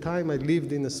at the time I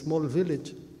lived in a small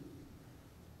village.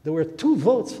 There were 2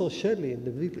 votes for Shelley in the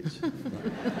village.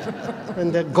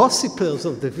 And the gossipers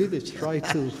of the village tried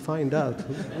to find out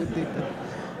who did that.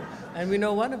 And we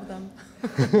know one of them,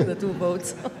 the 2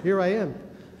 votes. Here I am.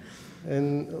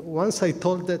 And once I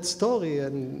told that story,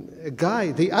 and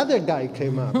the other guy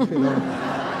came up, you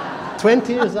know,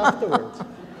 20 years afterwards.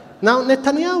 Now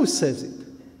Netanyahu says it.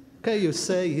 Okay, you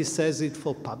say he says it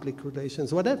for public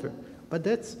relations, whatever. But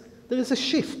there is a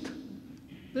shift.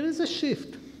 There is a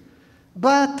shift.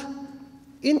 But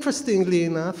interestingly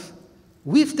enough,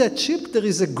 with that shift, there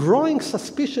is a growing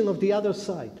suspicion of the other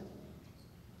side.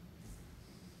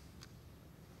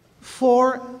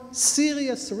 For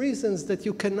serious reasons that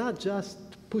you cannot just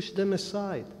push them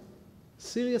aside.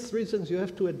 Serious reasons you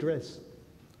have to address.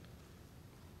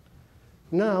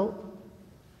 Now,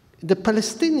 the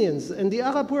Palestinians and the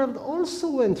Arab world also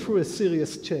went through a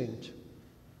serious change.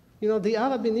 You know, the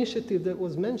Arab initiative that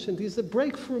was mentioned is a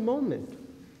breakthrough moment.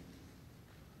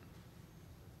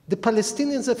 The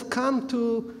Palestinians have come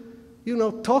to, you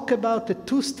know, talk about a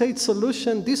 2-state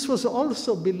solution. This was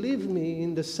also, believe me,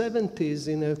 in the 70s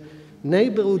in a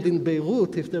neighborhood in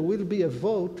Beirut. If there will be a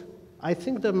vote, I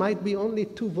think there might be only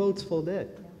 2 votes for that.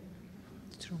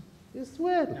 It's true. Yes,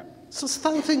 well. Yeah. So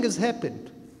something has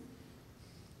happened.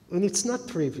 And it's not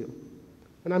trivial.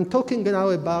 And I'm talking now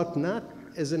about not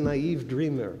as a naive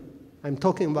dreamer. I'm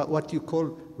talking about what you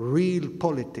call real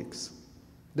politics.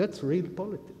 That's real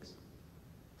politics.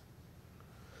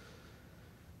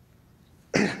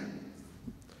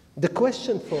 The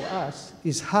question for us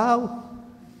is how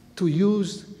to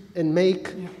use and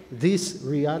make this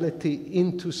reality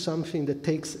into something that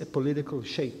takes a political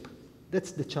shape.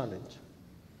 That's the challenge.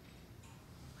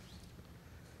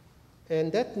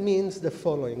 And that means the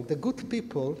following. The good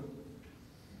people,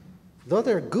 though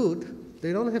they're good,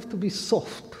 they don't have to be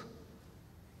soft.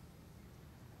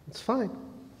 It's fine.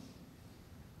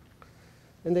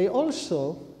 And they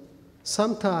also,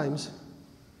 sometimes,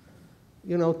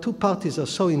 you know, 2 parties are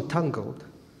so entangled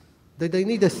that they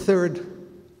need a third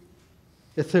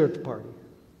a third party.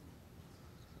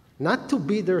 Not to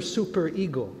be their super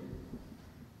ego.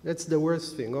 That's the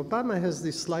worst thing. Obama has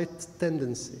this slight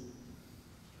tendency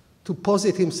to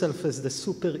posit himself as the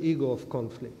super ego of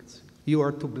conflicts. You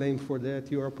are to blame for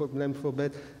that, you are to blame for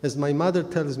that. As my mother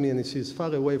tells me, and she's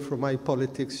far away from my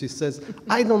politics, she says,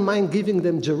 I don't mind giving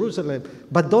them Jerusalem,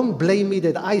 but don't blame me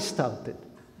that I started.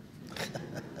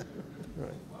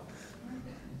 Right.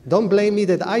 Don't blame me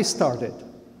that I started.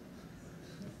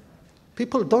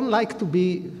 People don't like to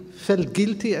be felt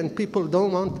guilty, and people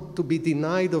don't want to be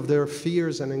denied of their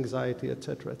fears and anxiety,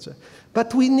 etc., etc.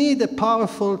 But we need a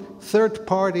powerful third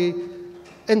party.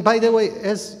 And by the way,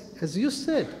 as you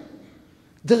said,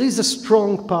 there is a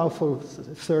strong, powerful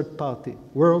third party,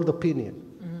 world opinion.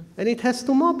 Mm-hmm. And it has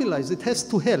to mobilize, it has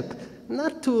to help.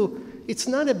 It's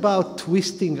not about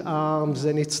twisting arms,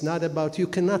 and it's not about, you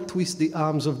cannot twist the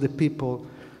arms of the people,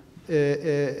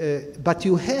 but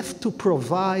you have to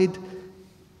provide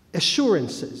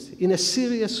assurances in a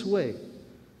serious way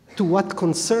to what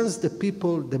concerns the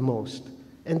people the most.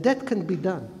 And that can be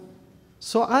done.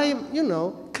 So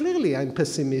clearly I'm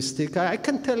pessimistic. I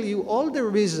can tell you all the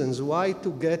reasons why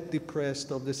to get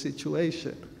depressed of the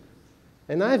situation.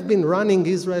 And I've been running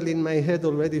Israel in my head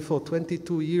already for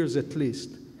 22 years at least.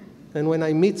 And when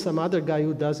I meet some other guy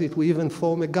who does it, we even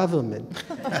form a government.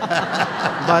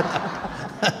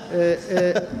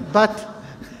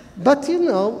 But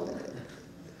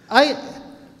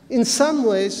in some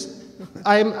ways,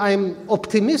 I'm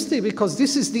optimistic because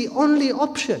this is the only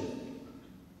option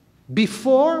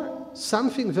before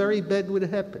something very bad would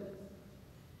happen.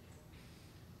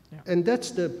 Yeah. And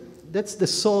that's the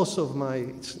source of my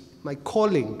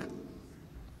calling.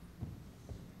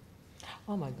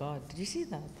 Oh my God, did you see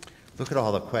that? Look at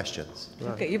all the questions.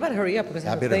 Right. Okay, you better hurry up because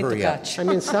I have a better plane to hurry up. catch. I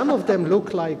mean, some of them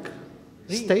look like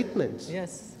statements.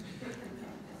 Yes.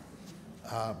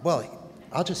 Well,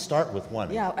 I'll just start with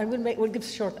one. Yeah, and we'll give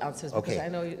short answers because I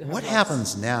know you have What lots.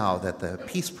 happens now that the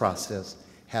peace process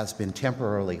has been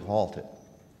temporarily halted?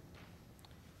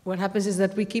 What happens is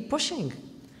that we keep pushing.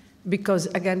 Because,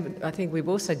 again, I think we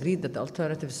both agreed that the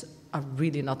alternatives are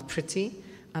really not pretty.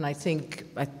 And I think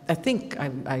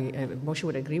Moshe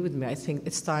would agree with me. I think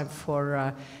it's time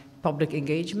for public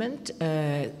engagement,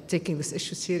 taking this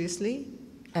issue seriously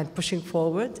and pushing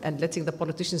forward and letting the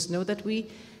politicians know that we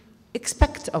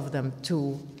expect of them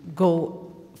to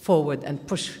go forward and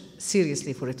push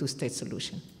seriously for a two-state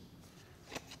solution.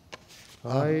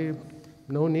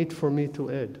 No need for me to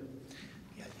add.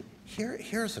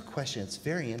 Here's a question. It's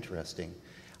very interesting.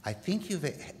 I think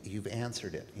you've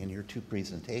answered it in your two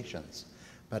presentations,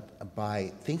 but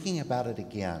by thinking about it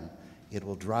again, it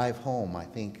will drive home, I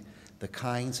think, the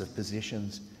kinds of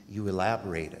positions you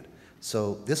elaborated.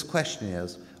 So this question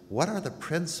is, what are the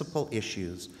principal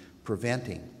issues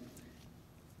preventing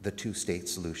the two-state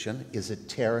solution? Is it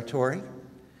territory?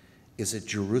 Is it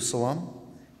Jerusalem?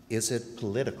 Is it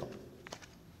political?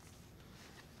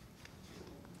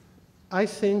 I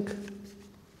think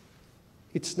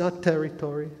it's not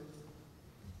territory.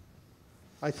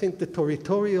 I think the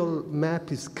territorial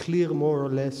map is clear more or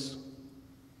less.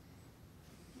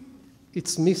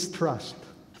 It's mistrust.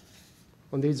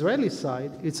 On the Israeli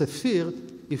side, it's a fear,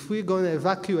 if we're going to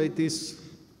evacuate this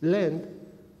land,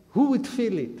 who would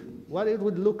feel it? What it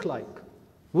would look like?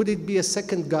 Would it be a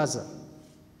second Gaza?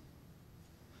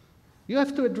 You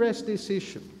have to address this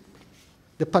issue.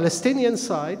 The Palestinian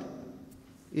side,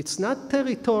 it's not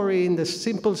territory in the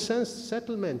simple sense.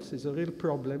 Settlements is a real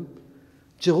problem.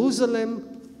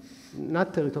 Jerusalem,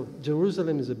 not territory.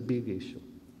 Jerusalem is a big issue.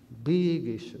 Big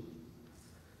issue.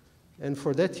 And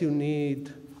for that you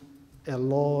need a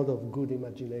lot of good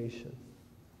imagination.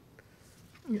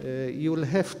 You will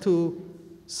have to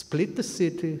split the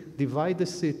city, divide the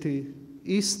city,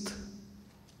 east,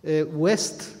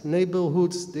 west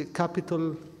neighborhoods, the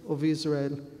capital of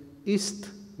Israel, east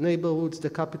neighborhoods, the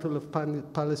capital of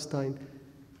Palestine.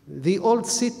 The old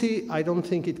city, I don't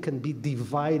think it can be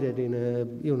divided in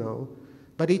a,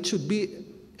 but it should be,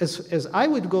 as I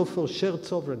would go for shared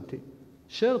sovereignty.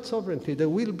 Shared sovereignty, there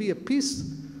will be a peace,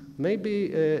 maybe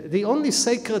the only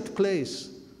sacred place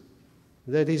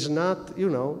that is not,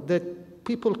 that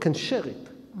people can share it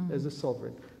as a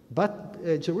sovereign.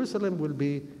 But Jerusalem will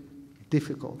be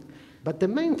difficult. But the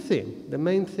main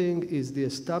thing is the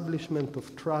establishment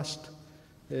of trust.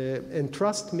 And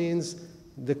trust means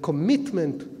the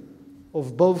commitment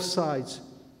of both sides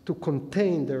to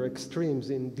contain their extremes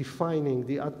in defining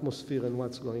the atmosphere and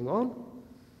what's going on,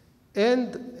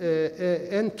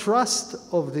 and trust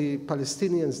of the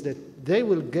Palestinians that they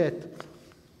will get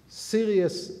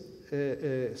serious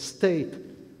state,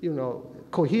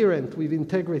 coherent with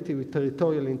integrity, with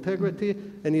territorial integrity,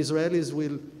 and Israelis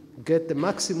will get the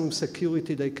maximum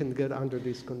security they can get under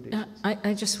these conditions.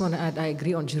 I just want to add, I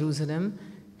agree on Jerusalem,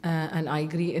 and I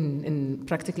agree in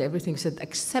practically everything said,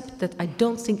 except that I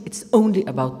don't think it's only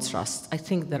about trust. I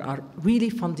think there are really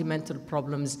fundamental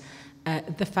problems.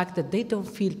 The fact that they don't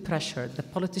feel pressured, the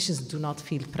politicians do not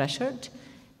feel pressured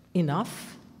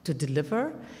enough to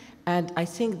deliver, and I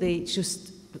think they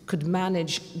just could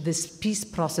manage this peace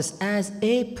process as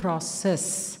a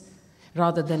process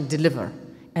rather than deliver.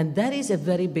 And that is a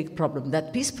very big problem.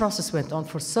 That peace process went on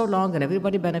for so long, and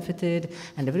everybody benefited,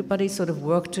 and everybody sort of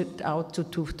worked it out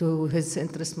to his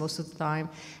interest most of the time.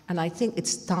 And I think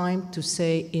it's time to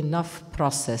say enough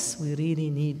process. We really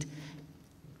need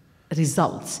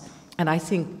results. And I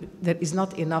think there is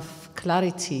not enough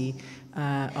clarity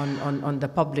on the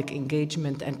public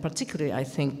engagement, and particularly I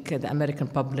think the American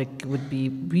public would be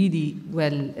really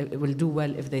will do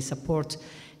well if they support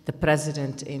the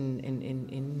president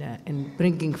in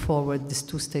bringing forward this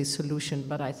two-state solution.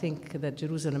 But I think the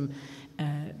Jerusalem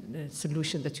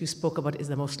solution that you spoke about is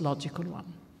the most logical one.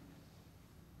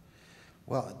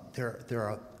 Well, there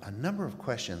are a number of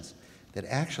questions that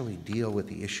actually deal with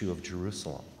the issue of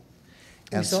Jerusalem.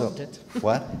 We solved it.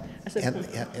 What?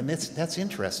 And that's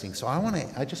interesting. So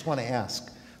I just want to ask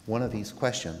one of these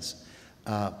questions.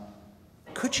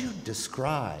 Could you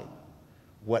describe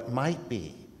what might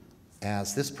be,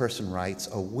 as this person writes,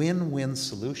 a win-win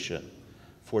solution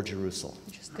for Jerusalem?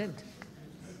 He just did.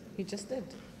 He just did.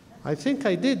 I think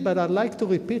I did, but I'd like to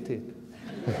repeat it.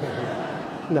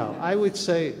 No, I would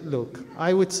say, look,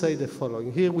 I would say the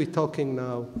following. Here we're talking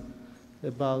now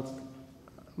about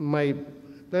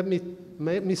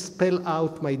let me spell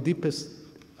out my deepest,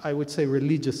 I would say,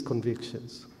 religious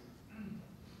convictions.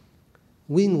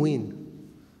 Win-win.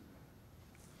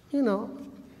 You know,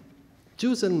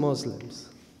 Jews and Muslims,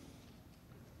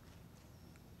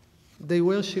 they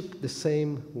worship the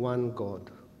same one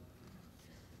God.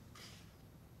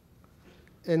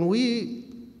 And we,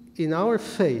 in our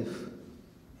faith,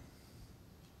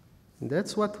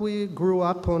 that's what we grew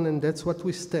up on and that's what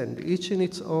we stand, each in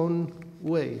its own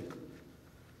way.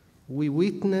 We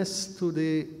witness to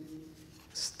the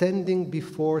standing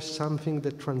before something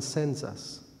that transcends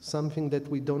us, something that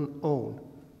we don't own,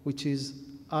 which is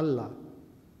Allah,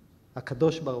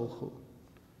 HaKadosh Baruch Hu,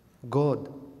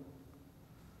 God.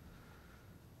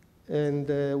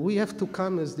 And we have to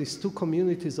come as these two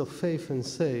communities of faith and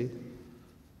say,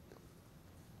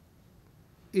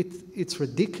 it's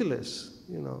ridiculous,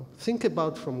 you know. Think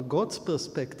about from God's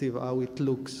perspective how it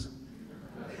looks.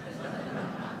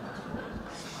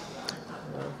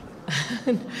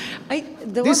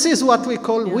 This is what we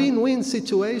call win-win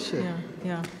situation.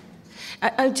 Yeah.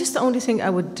 Just the only thing I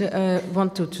would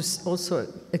want to just also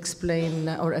explain,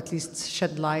 or at least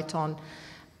shed light on,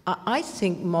 I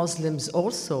think Muslims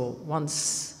also,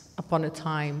 once upon a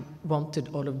time, wanted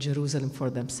all of Jerusalem for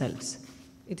themselves.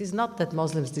 It is not that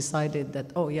Muslims decided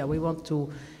that, oh yeah, we want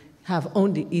to have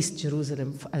only East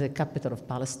Jerusalem as a capital of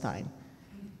Palestine.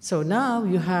 So now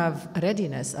you have a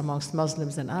readiness amongst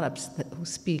Muslims and Arabs who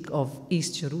speak of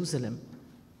East Jerusalem,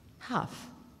 half.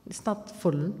 It's not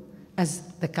full as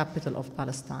the capital of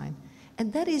Palestine.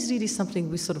 And that is really something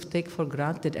we sort of take for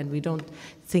granted, and we don't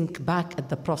think back at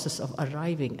the process of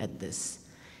arriving at this.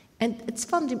 And it's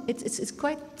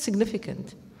quite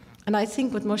significant. And I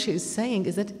think what Moshe is saying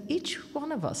is that each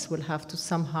one of us will have to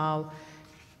somehow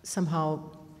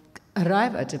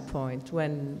arrive at a point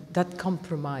when that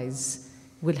compromise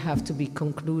will have to be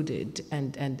concluded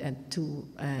and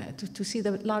to see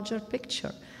the larger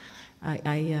picture.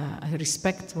 I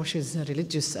respect Moshe's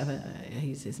religious,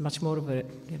 he's much more of a,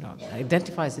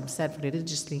 identifies himself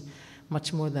religiously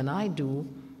much more than I do,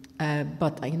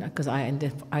 but because I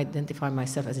identify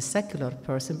myself as a secular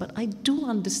person, but I do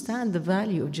understand the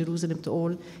value of Jerusalem to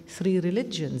all three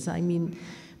religions. I mean,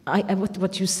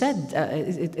 what you said,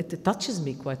 it touches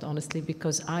me quite honestly,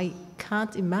 because I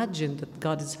can't imagine that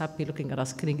God is happy looking at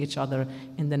us killing each other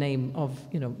in the name of,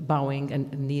 bowing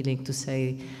and kneeling to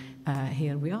say,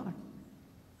 here we are.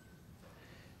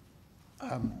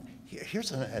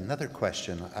 Here's another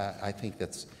question I think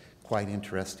that's quite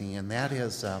interesting, and that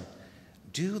is,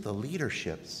 do the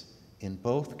leaderships in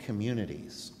both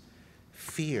communities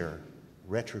fear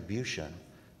retribution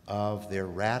of their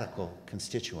radical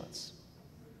constituents?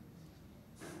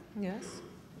 Yes.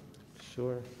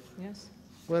 Sure. Yes.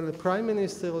 Well, the Prime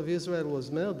Minister of Israel was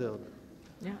murdered.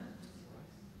 Yeah.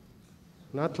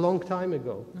 Not long time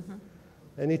ago. Mm-hmm.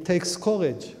 And it takes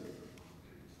courage.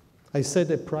 I said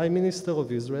the Prime Minister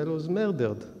of Israel was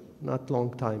murdered not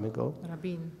long time ago.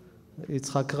 Rabin.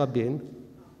 Yitzhak Rabin.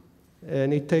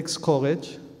 And it takes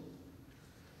courage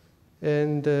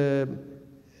And the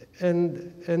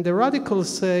radicals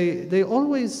say they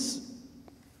always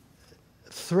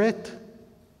threat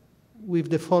with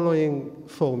the following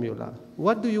formula.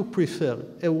 What do you prefer,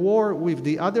 a war with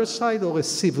the other side or a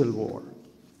civil war?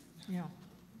 Yeah.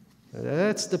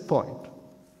 That's the point.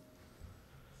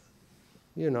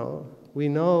 You know, we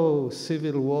know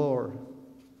civil war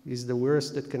is the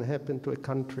worst that can happen to a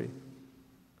country.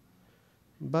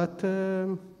 But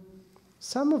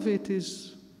some of it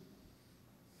is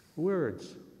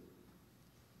words.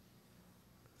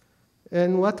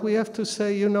 And what we have to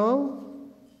say, you know,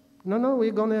 no,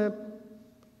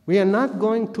 we are not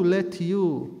going to let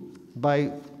you,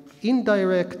 by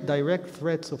indirect, direct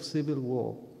threats of civil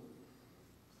war,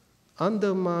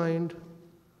 undermine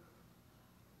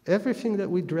everything that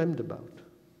we dreamed about,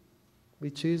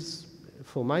 which is,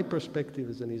 from my perspective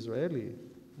as an Israeli,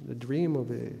 the dream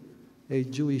of a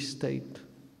Jewish state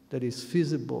that is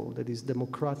feasible, that is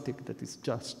democratic, that is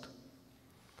just.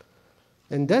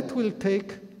 And that will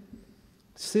take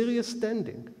serious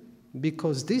standing,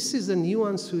 because this is a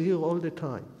nuance you hear all the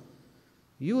time.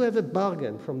 You have a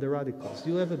bargain from the radicals.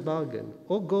 You have a bargain.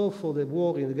 Or go for the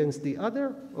war against the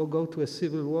other, or go to a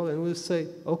civil war, and we'll say,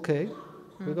 okay,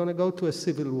 we're going to go to a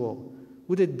civil war.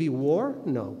 Would it be war?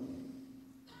 No.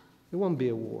 It won't be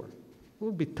a war. It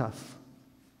will be tough.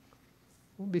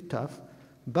 It will be tough.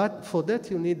 But for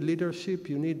that you need leadership,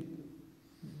 you need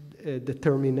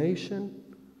determination.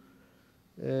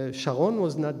 Sharon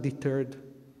was not deterred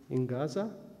in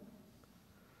Gaza.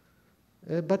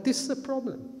 But this is a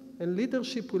problem. And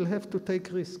leadership will have to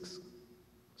take risks,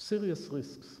 serious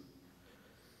risks,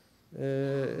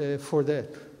 for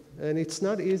that. And it's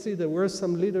not easy. There were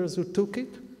some leaders who took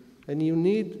it, and you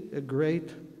need a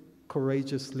great,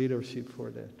 courageous leadership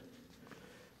for that.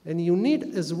 And you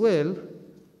need as well,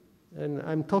 and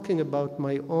I'm talking about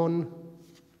my own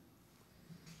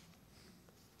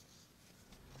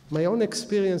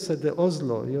experience at the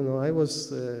Oslo. You know, I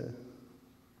was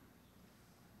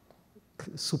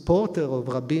supporter of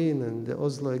Rabin and the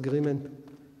Oslo Agreement.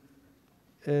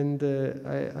 And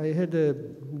I had a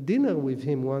dinner with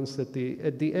him once at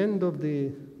the end of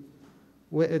the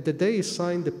day he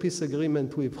signed the peace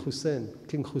agreement with Hussein,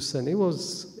 King Hussein. He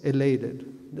was elated.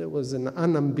 There was an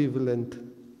unambivalent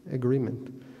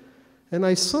agreement. And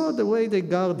I saw the way they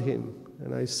guard him.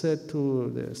 And I said to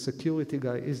the security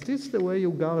guy, is this the way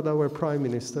you guard our prime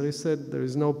minister? He said, there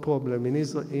is no problem.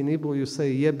 In Hebrew you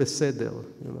say, yeh beseder,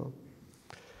 you know.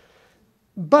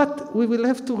 But we will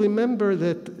have to remember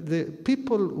that the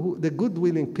people, the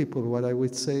good-willing people, what I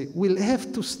would say, will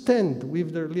have to stand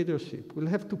with their leadership, will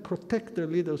have to protect their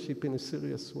leadership in a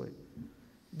serious way.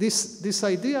 This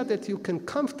idea that you can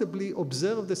comfortably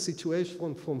observe the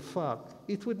situation from far,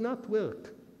 it would not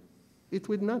work. It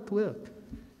would not work.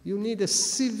 You need a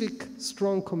civic,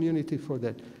 strong community for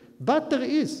that. But there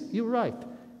is, you're right,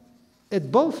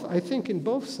 I think in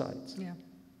both sides. Yeah.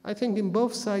 I think in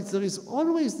both sides there is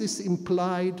always this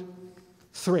implied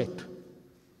threat.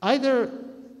 Either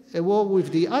a war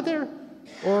with the other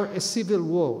or a civil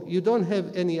war. You don't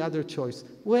have any other choice.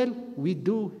 Well, we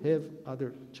do have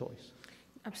other choice.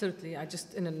 Absolutely. I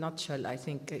just, in a nutshell, I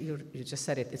think you just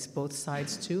said it. It's both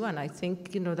sides too, and I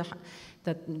think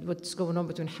that what's going on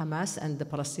between Hamas and the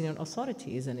Palestinian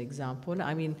Authority is an example.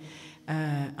 I mean,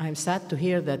 I'm sad to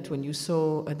hear that when you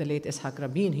saw the late Ishaq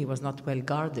Rabin, he was not well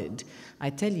guarded.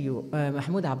 I tell you,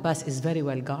 Mahmoud Abbas is very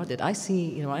well guarded. I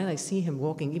see, I see him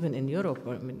walking even in Europe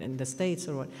or in the States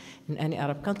or in any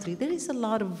Arab country. There is a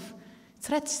lot of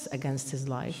threats against his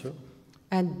life. Sure.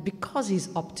 And because he's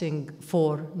opting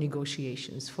for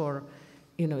negotiations,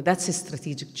 that's his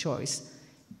strategic choice.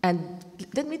 And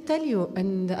let me tell you,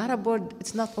 in the Arab world,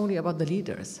 it's not only about the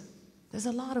leaders. There's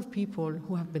a lot of people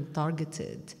who have been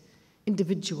targeted,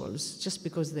 individuals, just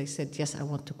because they said, yes, I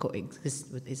want to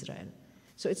coexist with Israel.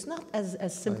 So it's not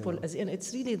as simple as,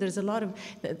 it's really, there's a lot of,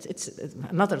 it's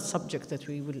another subject that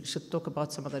we should talk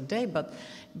about some other day, but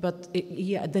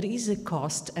there is a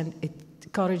cost, and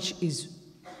courage is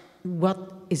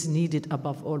what is needed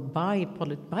above all by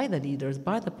the leaders,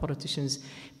 by the politicians.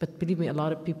 But believe me, a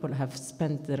lot of people have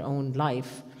spent their own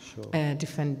life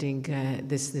defending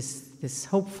this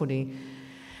hopefully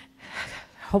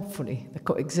the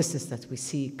coexistence that we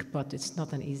seek, but it's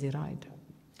not an easy ride.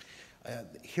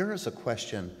 Here is a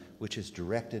question which is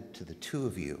directed to the two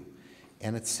of you,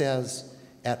 and it says,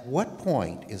 at what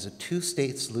point is a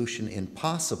two-state solution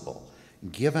impossible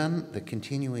given the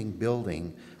continuing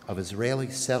building of Israeli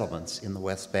settlements in the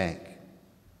West Bank?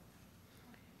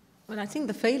 Well, I think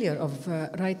the failure of,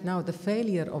 right now, the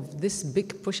failure of this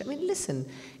big push, I mean, listen,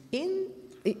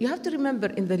 you have to remember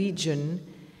in the region,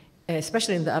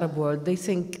 especially in the Arab world, they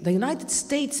think the United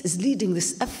States is leading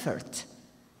this effort.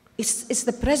 It's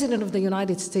the President of the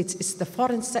United States, it's the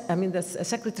the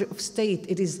Secretary of State,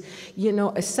 it is,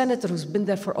 a senator who's been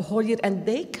there for a whole year, and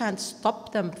they can't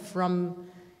stop them from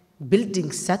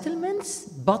building settlements,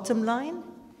 bottom line.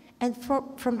 And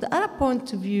from the Arab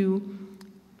point of view,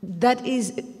 that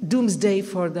is doomsday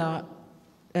for the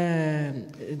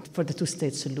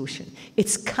two-state solution.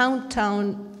 It's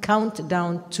countdown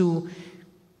to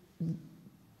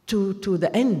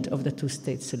the end of the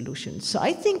two-state solution. So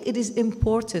I think it is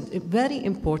important, very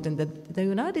important, that the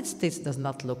United States does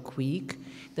not look weak,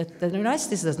 that the United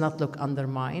States does not look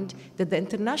undermined, that the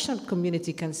international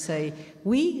community can say,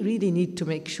 we really need to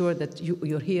make sure that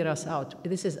you hear us out.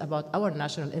 This is about our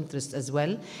national interest as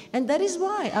well. And that is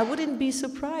why I wouldn't be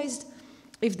surprised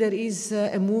if there is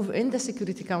a move in the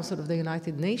Security Council of the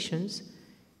United Nations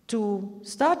to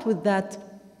start with that,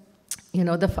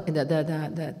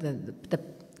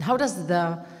 how does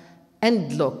the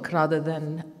end look, rather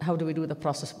than how do we do the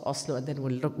process of Oslo, and then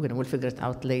we'll figure it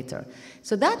out later.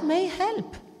 So that may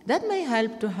help. That may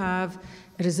help to have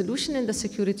a resolution in the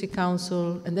Security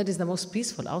Council, and that is the most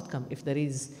peaceful outcome if there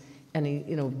is any,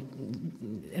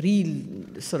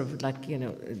 real sort of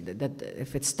that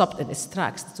if it stopped in its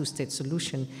tracks, the two-state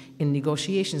solution in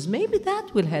negotiations, maybe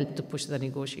that will help to push the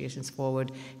negotiations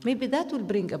forward. Maybe that will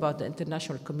bring about the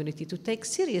international community to take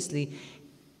seriously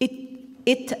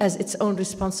it as its own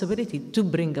responsibility to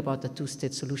bring about the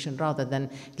two-state solution, rather than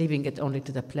leaving it only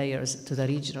to the players, to the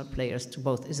regional players, to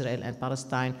both Israel and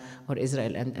Palestine, or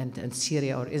Israel and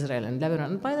Syria, or Israel and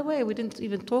Lebanon. And by the way, we didn't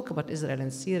even talk about Israel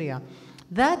and Syria.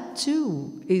 That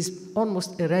too is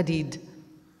almost a readied,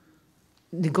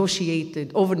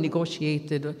 over-negotiated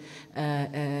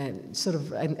sort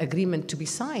of an agreement to be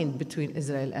signed between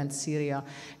Israel and Syria.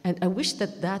 And I wish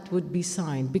that would be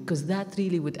signed, because that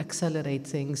really would accelerate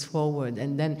things forward.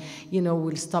 And then,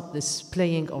 we'll stop this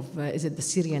playing of, is it the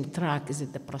Syrian track, is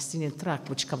it the Palestinian track,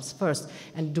 which comes first?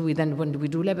 And when do we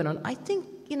do Lebanon? I think,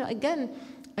 again,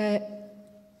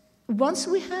 once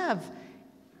we have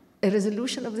a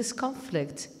resolution of this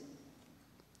conflict,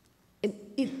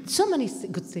 so many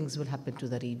good things will happen to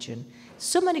the region.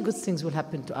 So many good things will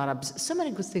happen to Arabs. So many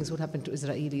good things will happen to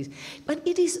Israelis. But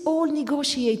it is all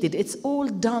negotiated. It's all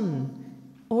done.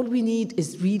 All we need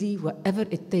is really whatever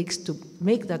it takes to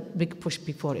make that big push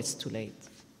before it's too late.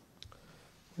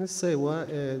 Let's say,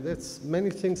 that's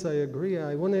many things I agree.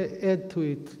 I want to add to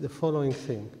it the following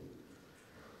thing.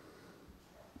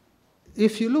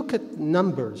 If you look at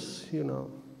numbers,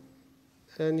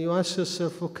 and you ask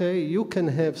yourself, okay, you can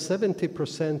have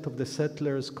 70% of the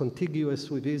settlers contiguous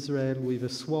with Israel with a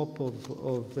swap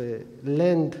of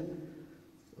land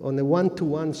on a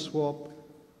one-to-one swap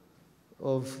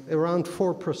of around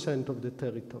 4% of the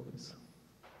territories.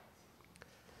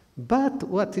 But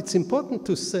what it's important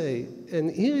to say, and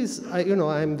here is,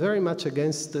 I'm very much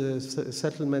against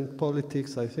settlement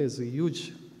politics. I think it's a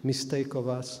huge mistake of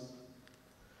us.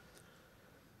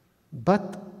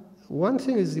 But one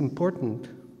thing is important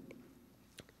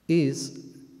is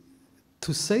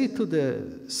to say to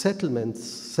the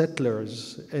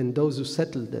settlers, and those who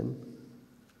settled them,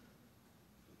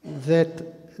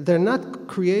 that they're not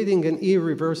creating an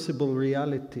irreversible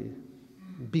reality,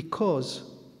 because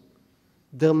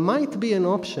there might be an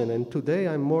option, and today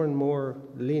I'm more and more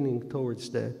leaning towards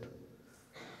that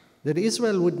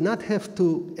Israel would not have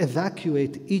to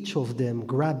evacuate each of them,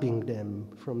 grabbing them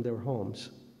from their homes,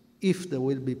 if there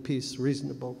will be peace,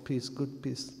 reasonable peace, good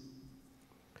peace.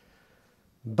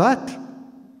 But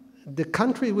the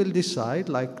country will decide,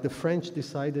 like the French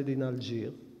decided in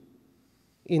Algiers,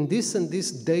 in this and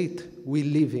this date we're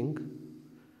leaving,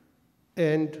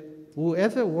 and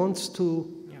whoever wants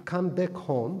to come back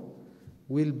home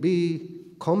will be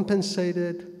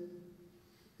compensated,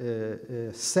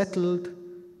 settled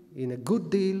in a good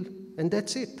deal, and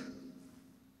that's it.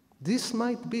 This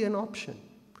might be an option.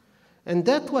 And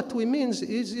that what we mean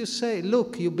is you say,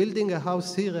 look, you're building a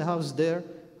house here, a house there.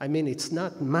 I mean, it's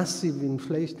not massive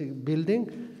inflation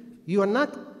building. You are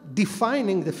not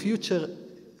defining the future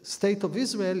state of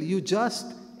Israel. You're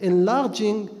just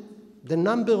enlarging the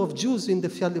number of Jews in the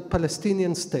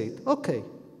Palestinian state. Okay,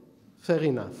 fair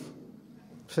enough.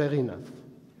 Fair enough.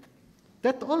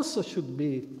 That also should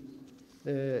be,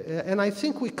 and I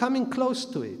think we're coming close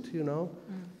to it,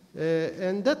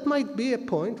 and that might be a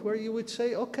point where you would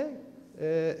say, okay,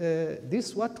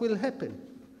 this what will happen.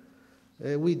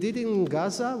 We did in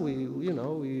Gaza,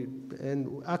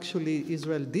 and actually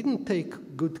Israel didn't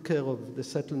take good care of the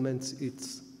settlements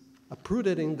it's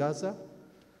uprooted in Gaza,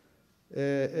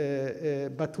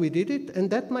 but we did it, and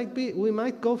that might be, we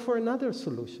might go for another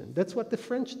solution. That's what the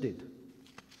French did.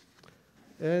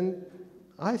 And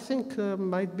I think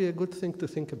might be a good thing to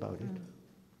think about it.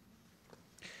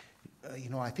 You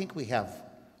know, I think we have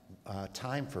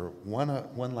time for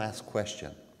one last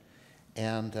question.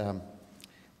 And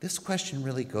this question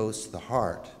really goes to the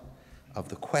heart of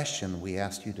the question we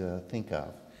asked you to think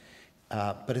of.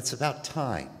 But it's about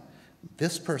time.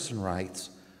 This person writes,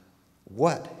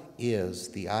 what is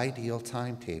the ideal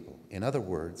timetable? In other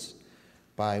words,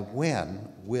 by when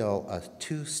will a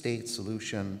two-state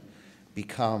solution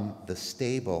become the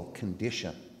stable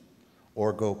condition,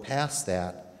 or go past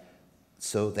that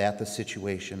so that the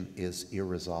situation is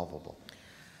irresolvable?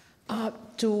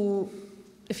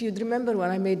 If you'd remember when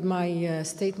I made my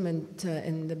statement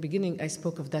in the beginning, I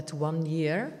spoke of that 1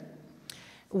 year.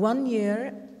 1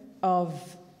 year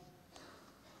of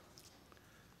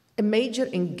a major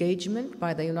engagement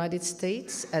by the United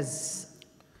States as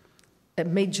a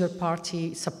major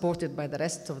party supported by the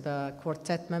rest of the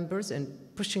quartet members and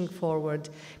pushing forward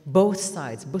both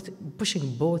sides,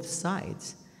 pushing both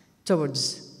sides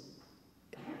towards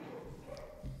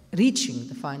reaching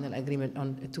the final agreement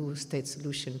on a two-state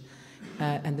solution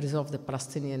and resolve the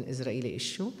Palestinian-Israeli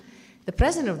issue. The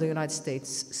President of the United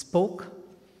States spoke.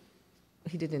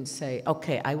 He didn't say,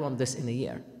 okay, I want this in a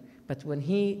year. But when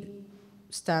he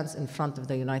stands in front of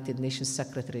the United Nations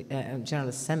General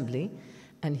Assembly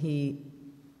and he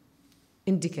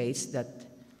indicates that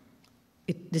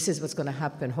this is what's going to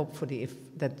happen, hopefully, if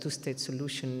that two-state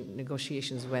solution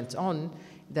negotiations went on,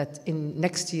 that in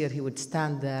next year he would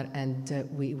stand there and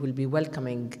we will be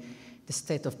welcoming the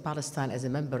state of Palestine as a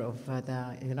member of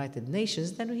the United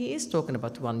Nations, then he is talking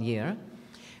about 1 year.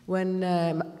 When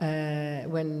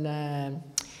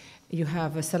you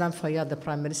have Salam Fayyad, the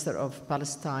Prime Minister of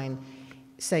Palestine,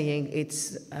 saying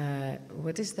it's,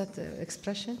 what is that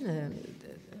expression?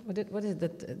 What is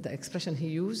that, the expression he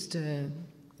used?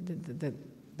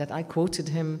 That I quoted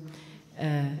him,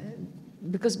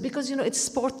 because you know it's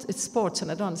sports,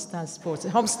 and I don't understand sports.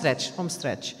 Home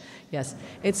stretch. Yes,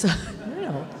 it's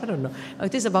I don't know.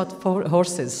 It is about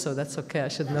horses, so that's okay. I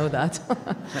should know that.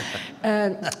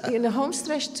 In a home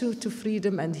stretch to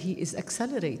freedom, and he is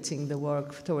accelerating the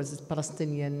work towards the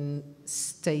Palestinian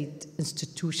state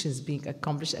institutions being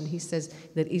accomplished. And he says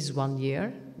there is 1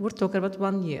 year. We're talking about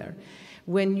 1 year.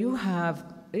 When you have,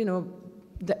 you know,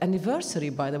 the anniversary,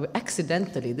 by the way,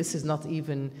 accidentally, this is not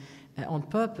even on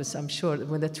purpose, I'm sure,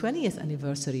 when the 20th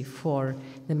anniversary for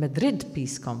the Madrid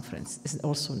Peace Conference is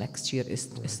also next year, is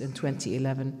in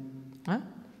 2011. Huh?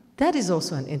 That is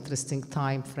also an interesting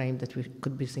time frame that we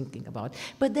could be thinking about.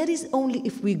 But that is only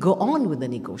if we go on with the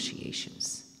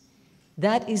negotiations.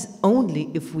 That is only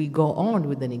if we go on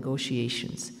with the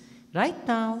negotiations. Right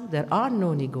now, there are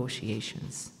no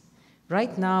negotiations.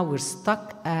 Right now, we're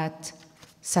stuck at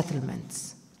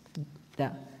settlements,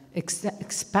 the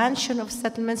expansion of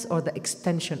settlements or the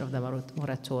extension of the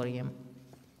moratorium.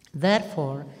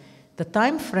 Therefore, the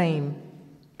time frame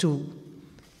to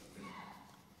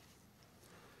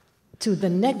the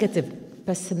negative,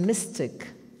 pessimistic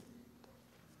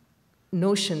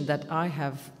notion that I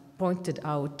have pointed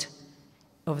out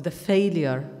of the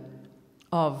failure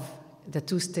of the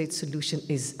two-state solution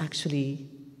is actually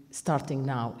starting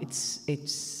now.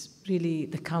 It's really,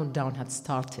 the countdown had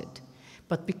started.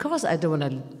 But because I don't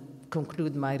want to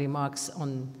conclude my remarks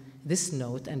on this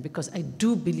note, and because I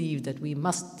do believe that we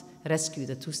must rescue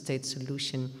the two-state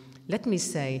solution, let me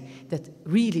say that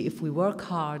really if we work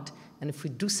hard and if we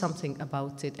do something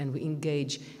about it and we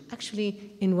engage,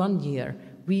 actually in 1 year,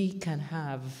 we can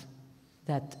have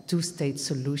that two-state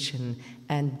solution,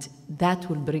 and that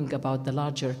will bring about the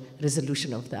larger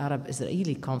resolution of the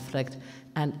Arab-Israeli conflict.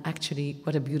 And actually,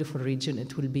 what a beautiful region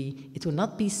it will be. It will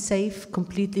not be safe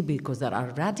completely because there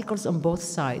are radicals on both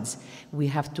sides. We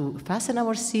have to fasten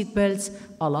our seatbelts.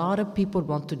 A lot of people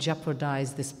want to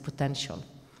jeopardize this potential.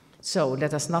 So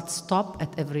let us not stop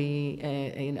at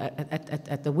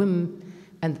at the whim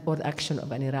and or the action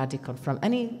of any radical from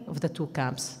any of the two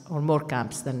camps, or more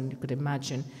camps than you could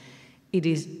imagine. It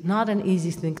is not an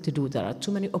easy thing to do. There are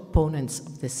too many opponents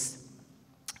of this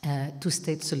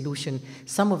two-state solution.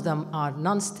 Some of them are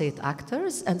non-state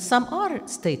actors, and some are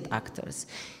state actors.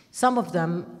 Some of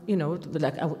them, you know,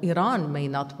 like Iran may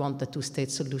not want the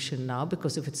two-state solution now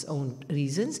because of its own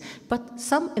reasons, but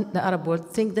some in the Arab world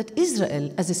think that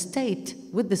Israel, as a state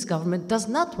with this government, does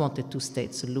not want a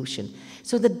two-state solution.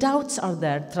 So the doubts are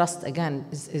there. Trust, again,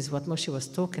 is what Moshe was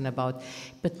talking about.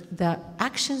 But the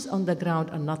actions on the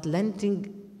ground are not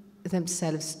lending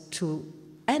themselves to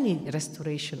any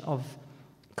restoration of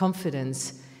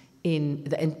confidence in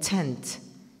the intent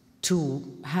to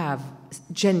have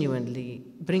genuinely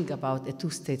bring about a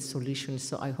two-state solution.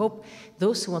 So I hope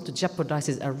those who want to jeopardize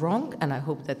it are wrong, and I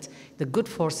hope that the good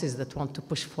forces that want to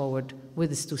push forward with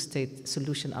this two-state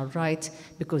solution are right,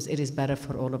 because it is better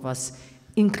for all of us,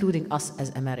 including us as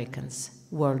Americans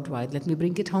worldwide. Let me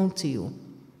bring it home to you.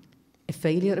 A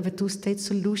failure of a two-state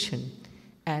solution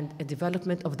and a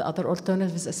development of the other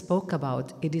alternatives I spoke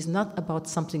about, it is not about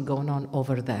something going on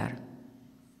over there.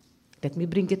 Let me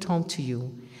bring it home to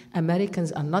you.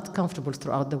 Americans are not comfortable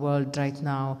throughout the world right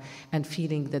now and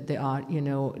feeling that they are,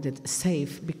 that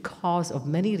safe because of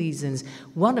many reasons.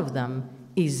 One of them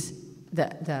is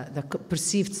the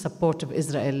perceived support of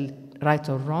Israel, right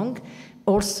or wrong.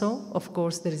 Also, of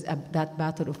course, there is that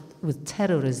battle with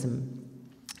terrorism.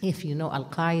 If you know,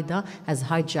 Al-Qaeda has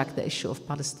hijacked the issue of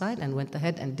Palestine and went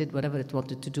ahead and did whatever it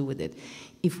wanted to do with it.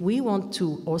 If we want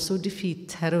to also defeat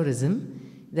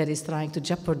terrorism that is trying to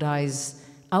jeopardize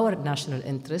our national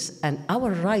interests and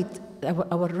our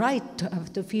right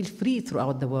to feel free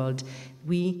throughout the world,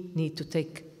 we need to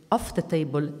take off the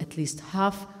table at least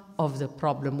half of the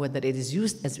problem, whether it is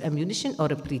used as ammunition or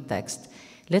a pretext.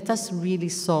 Let us really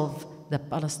solve the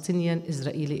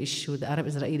Palestinian-Israeli issue, the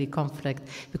Arab-Israeli conflict,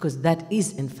 because that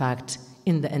is, in fact,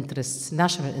 in the interests,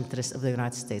 national interests of the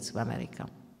United States of America.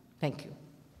 Thank you.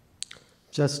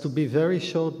 Just to be very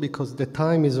short, because the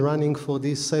time is running for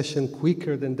this session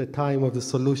quicker than the time of the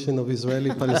solution of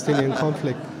Israeli-Palestinian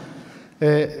conflict.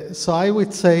 So I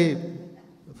would say,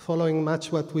 following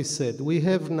much what we said, we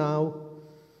have now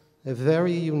a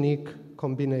very unique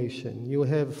combination. You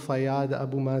have Fayyad,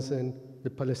 Abu Mazen, the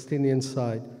Palestinian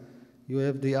side. You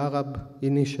have the Arab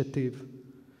Initiative.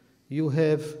 You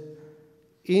have,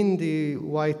 in the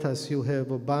White House, you have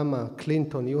Obama,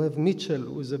 Clinton. You have Mitchell,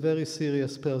 who is a very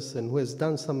serious person, who has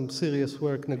done some serious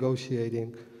work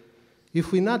negotiating.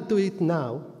 If we not do it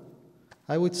now,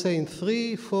 I would say in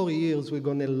 3-4 years, we're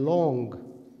going to long,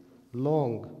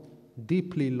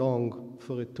 deeply long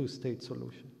for a two-state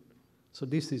solution. So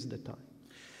this is the time.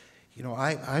 You know,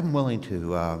 I'm willing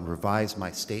to revise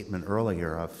my statement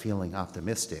earlier of feeling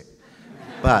optimistic,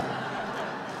 but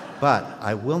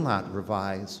I will not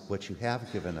revise what you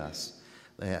have given us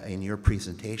in your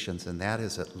presentations, and that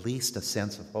is at least a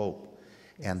sense of hope,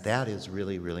 and that is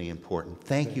really, really important.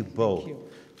 Thank you both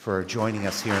for joining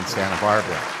us here in Santa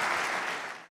Barbara.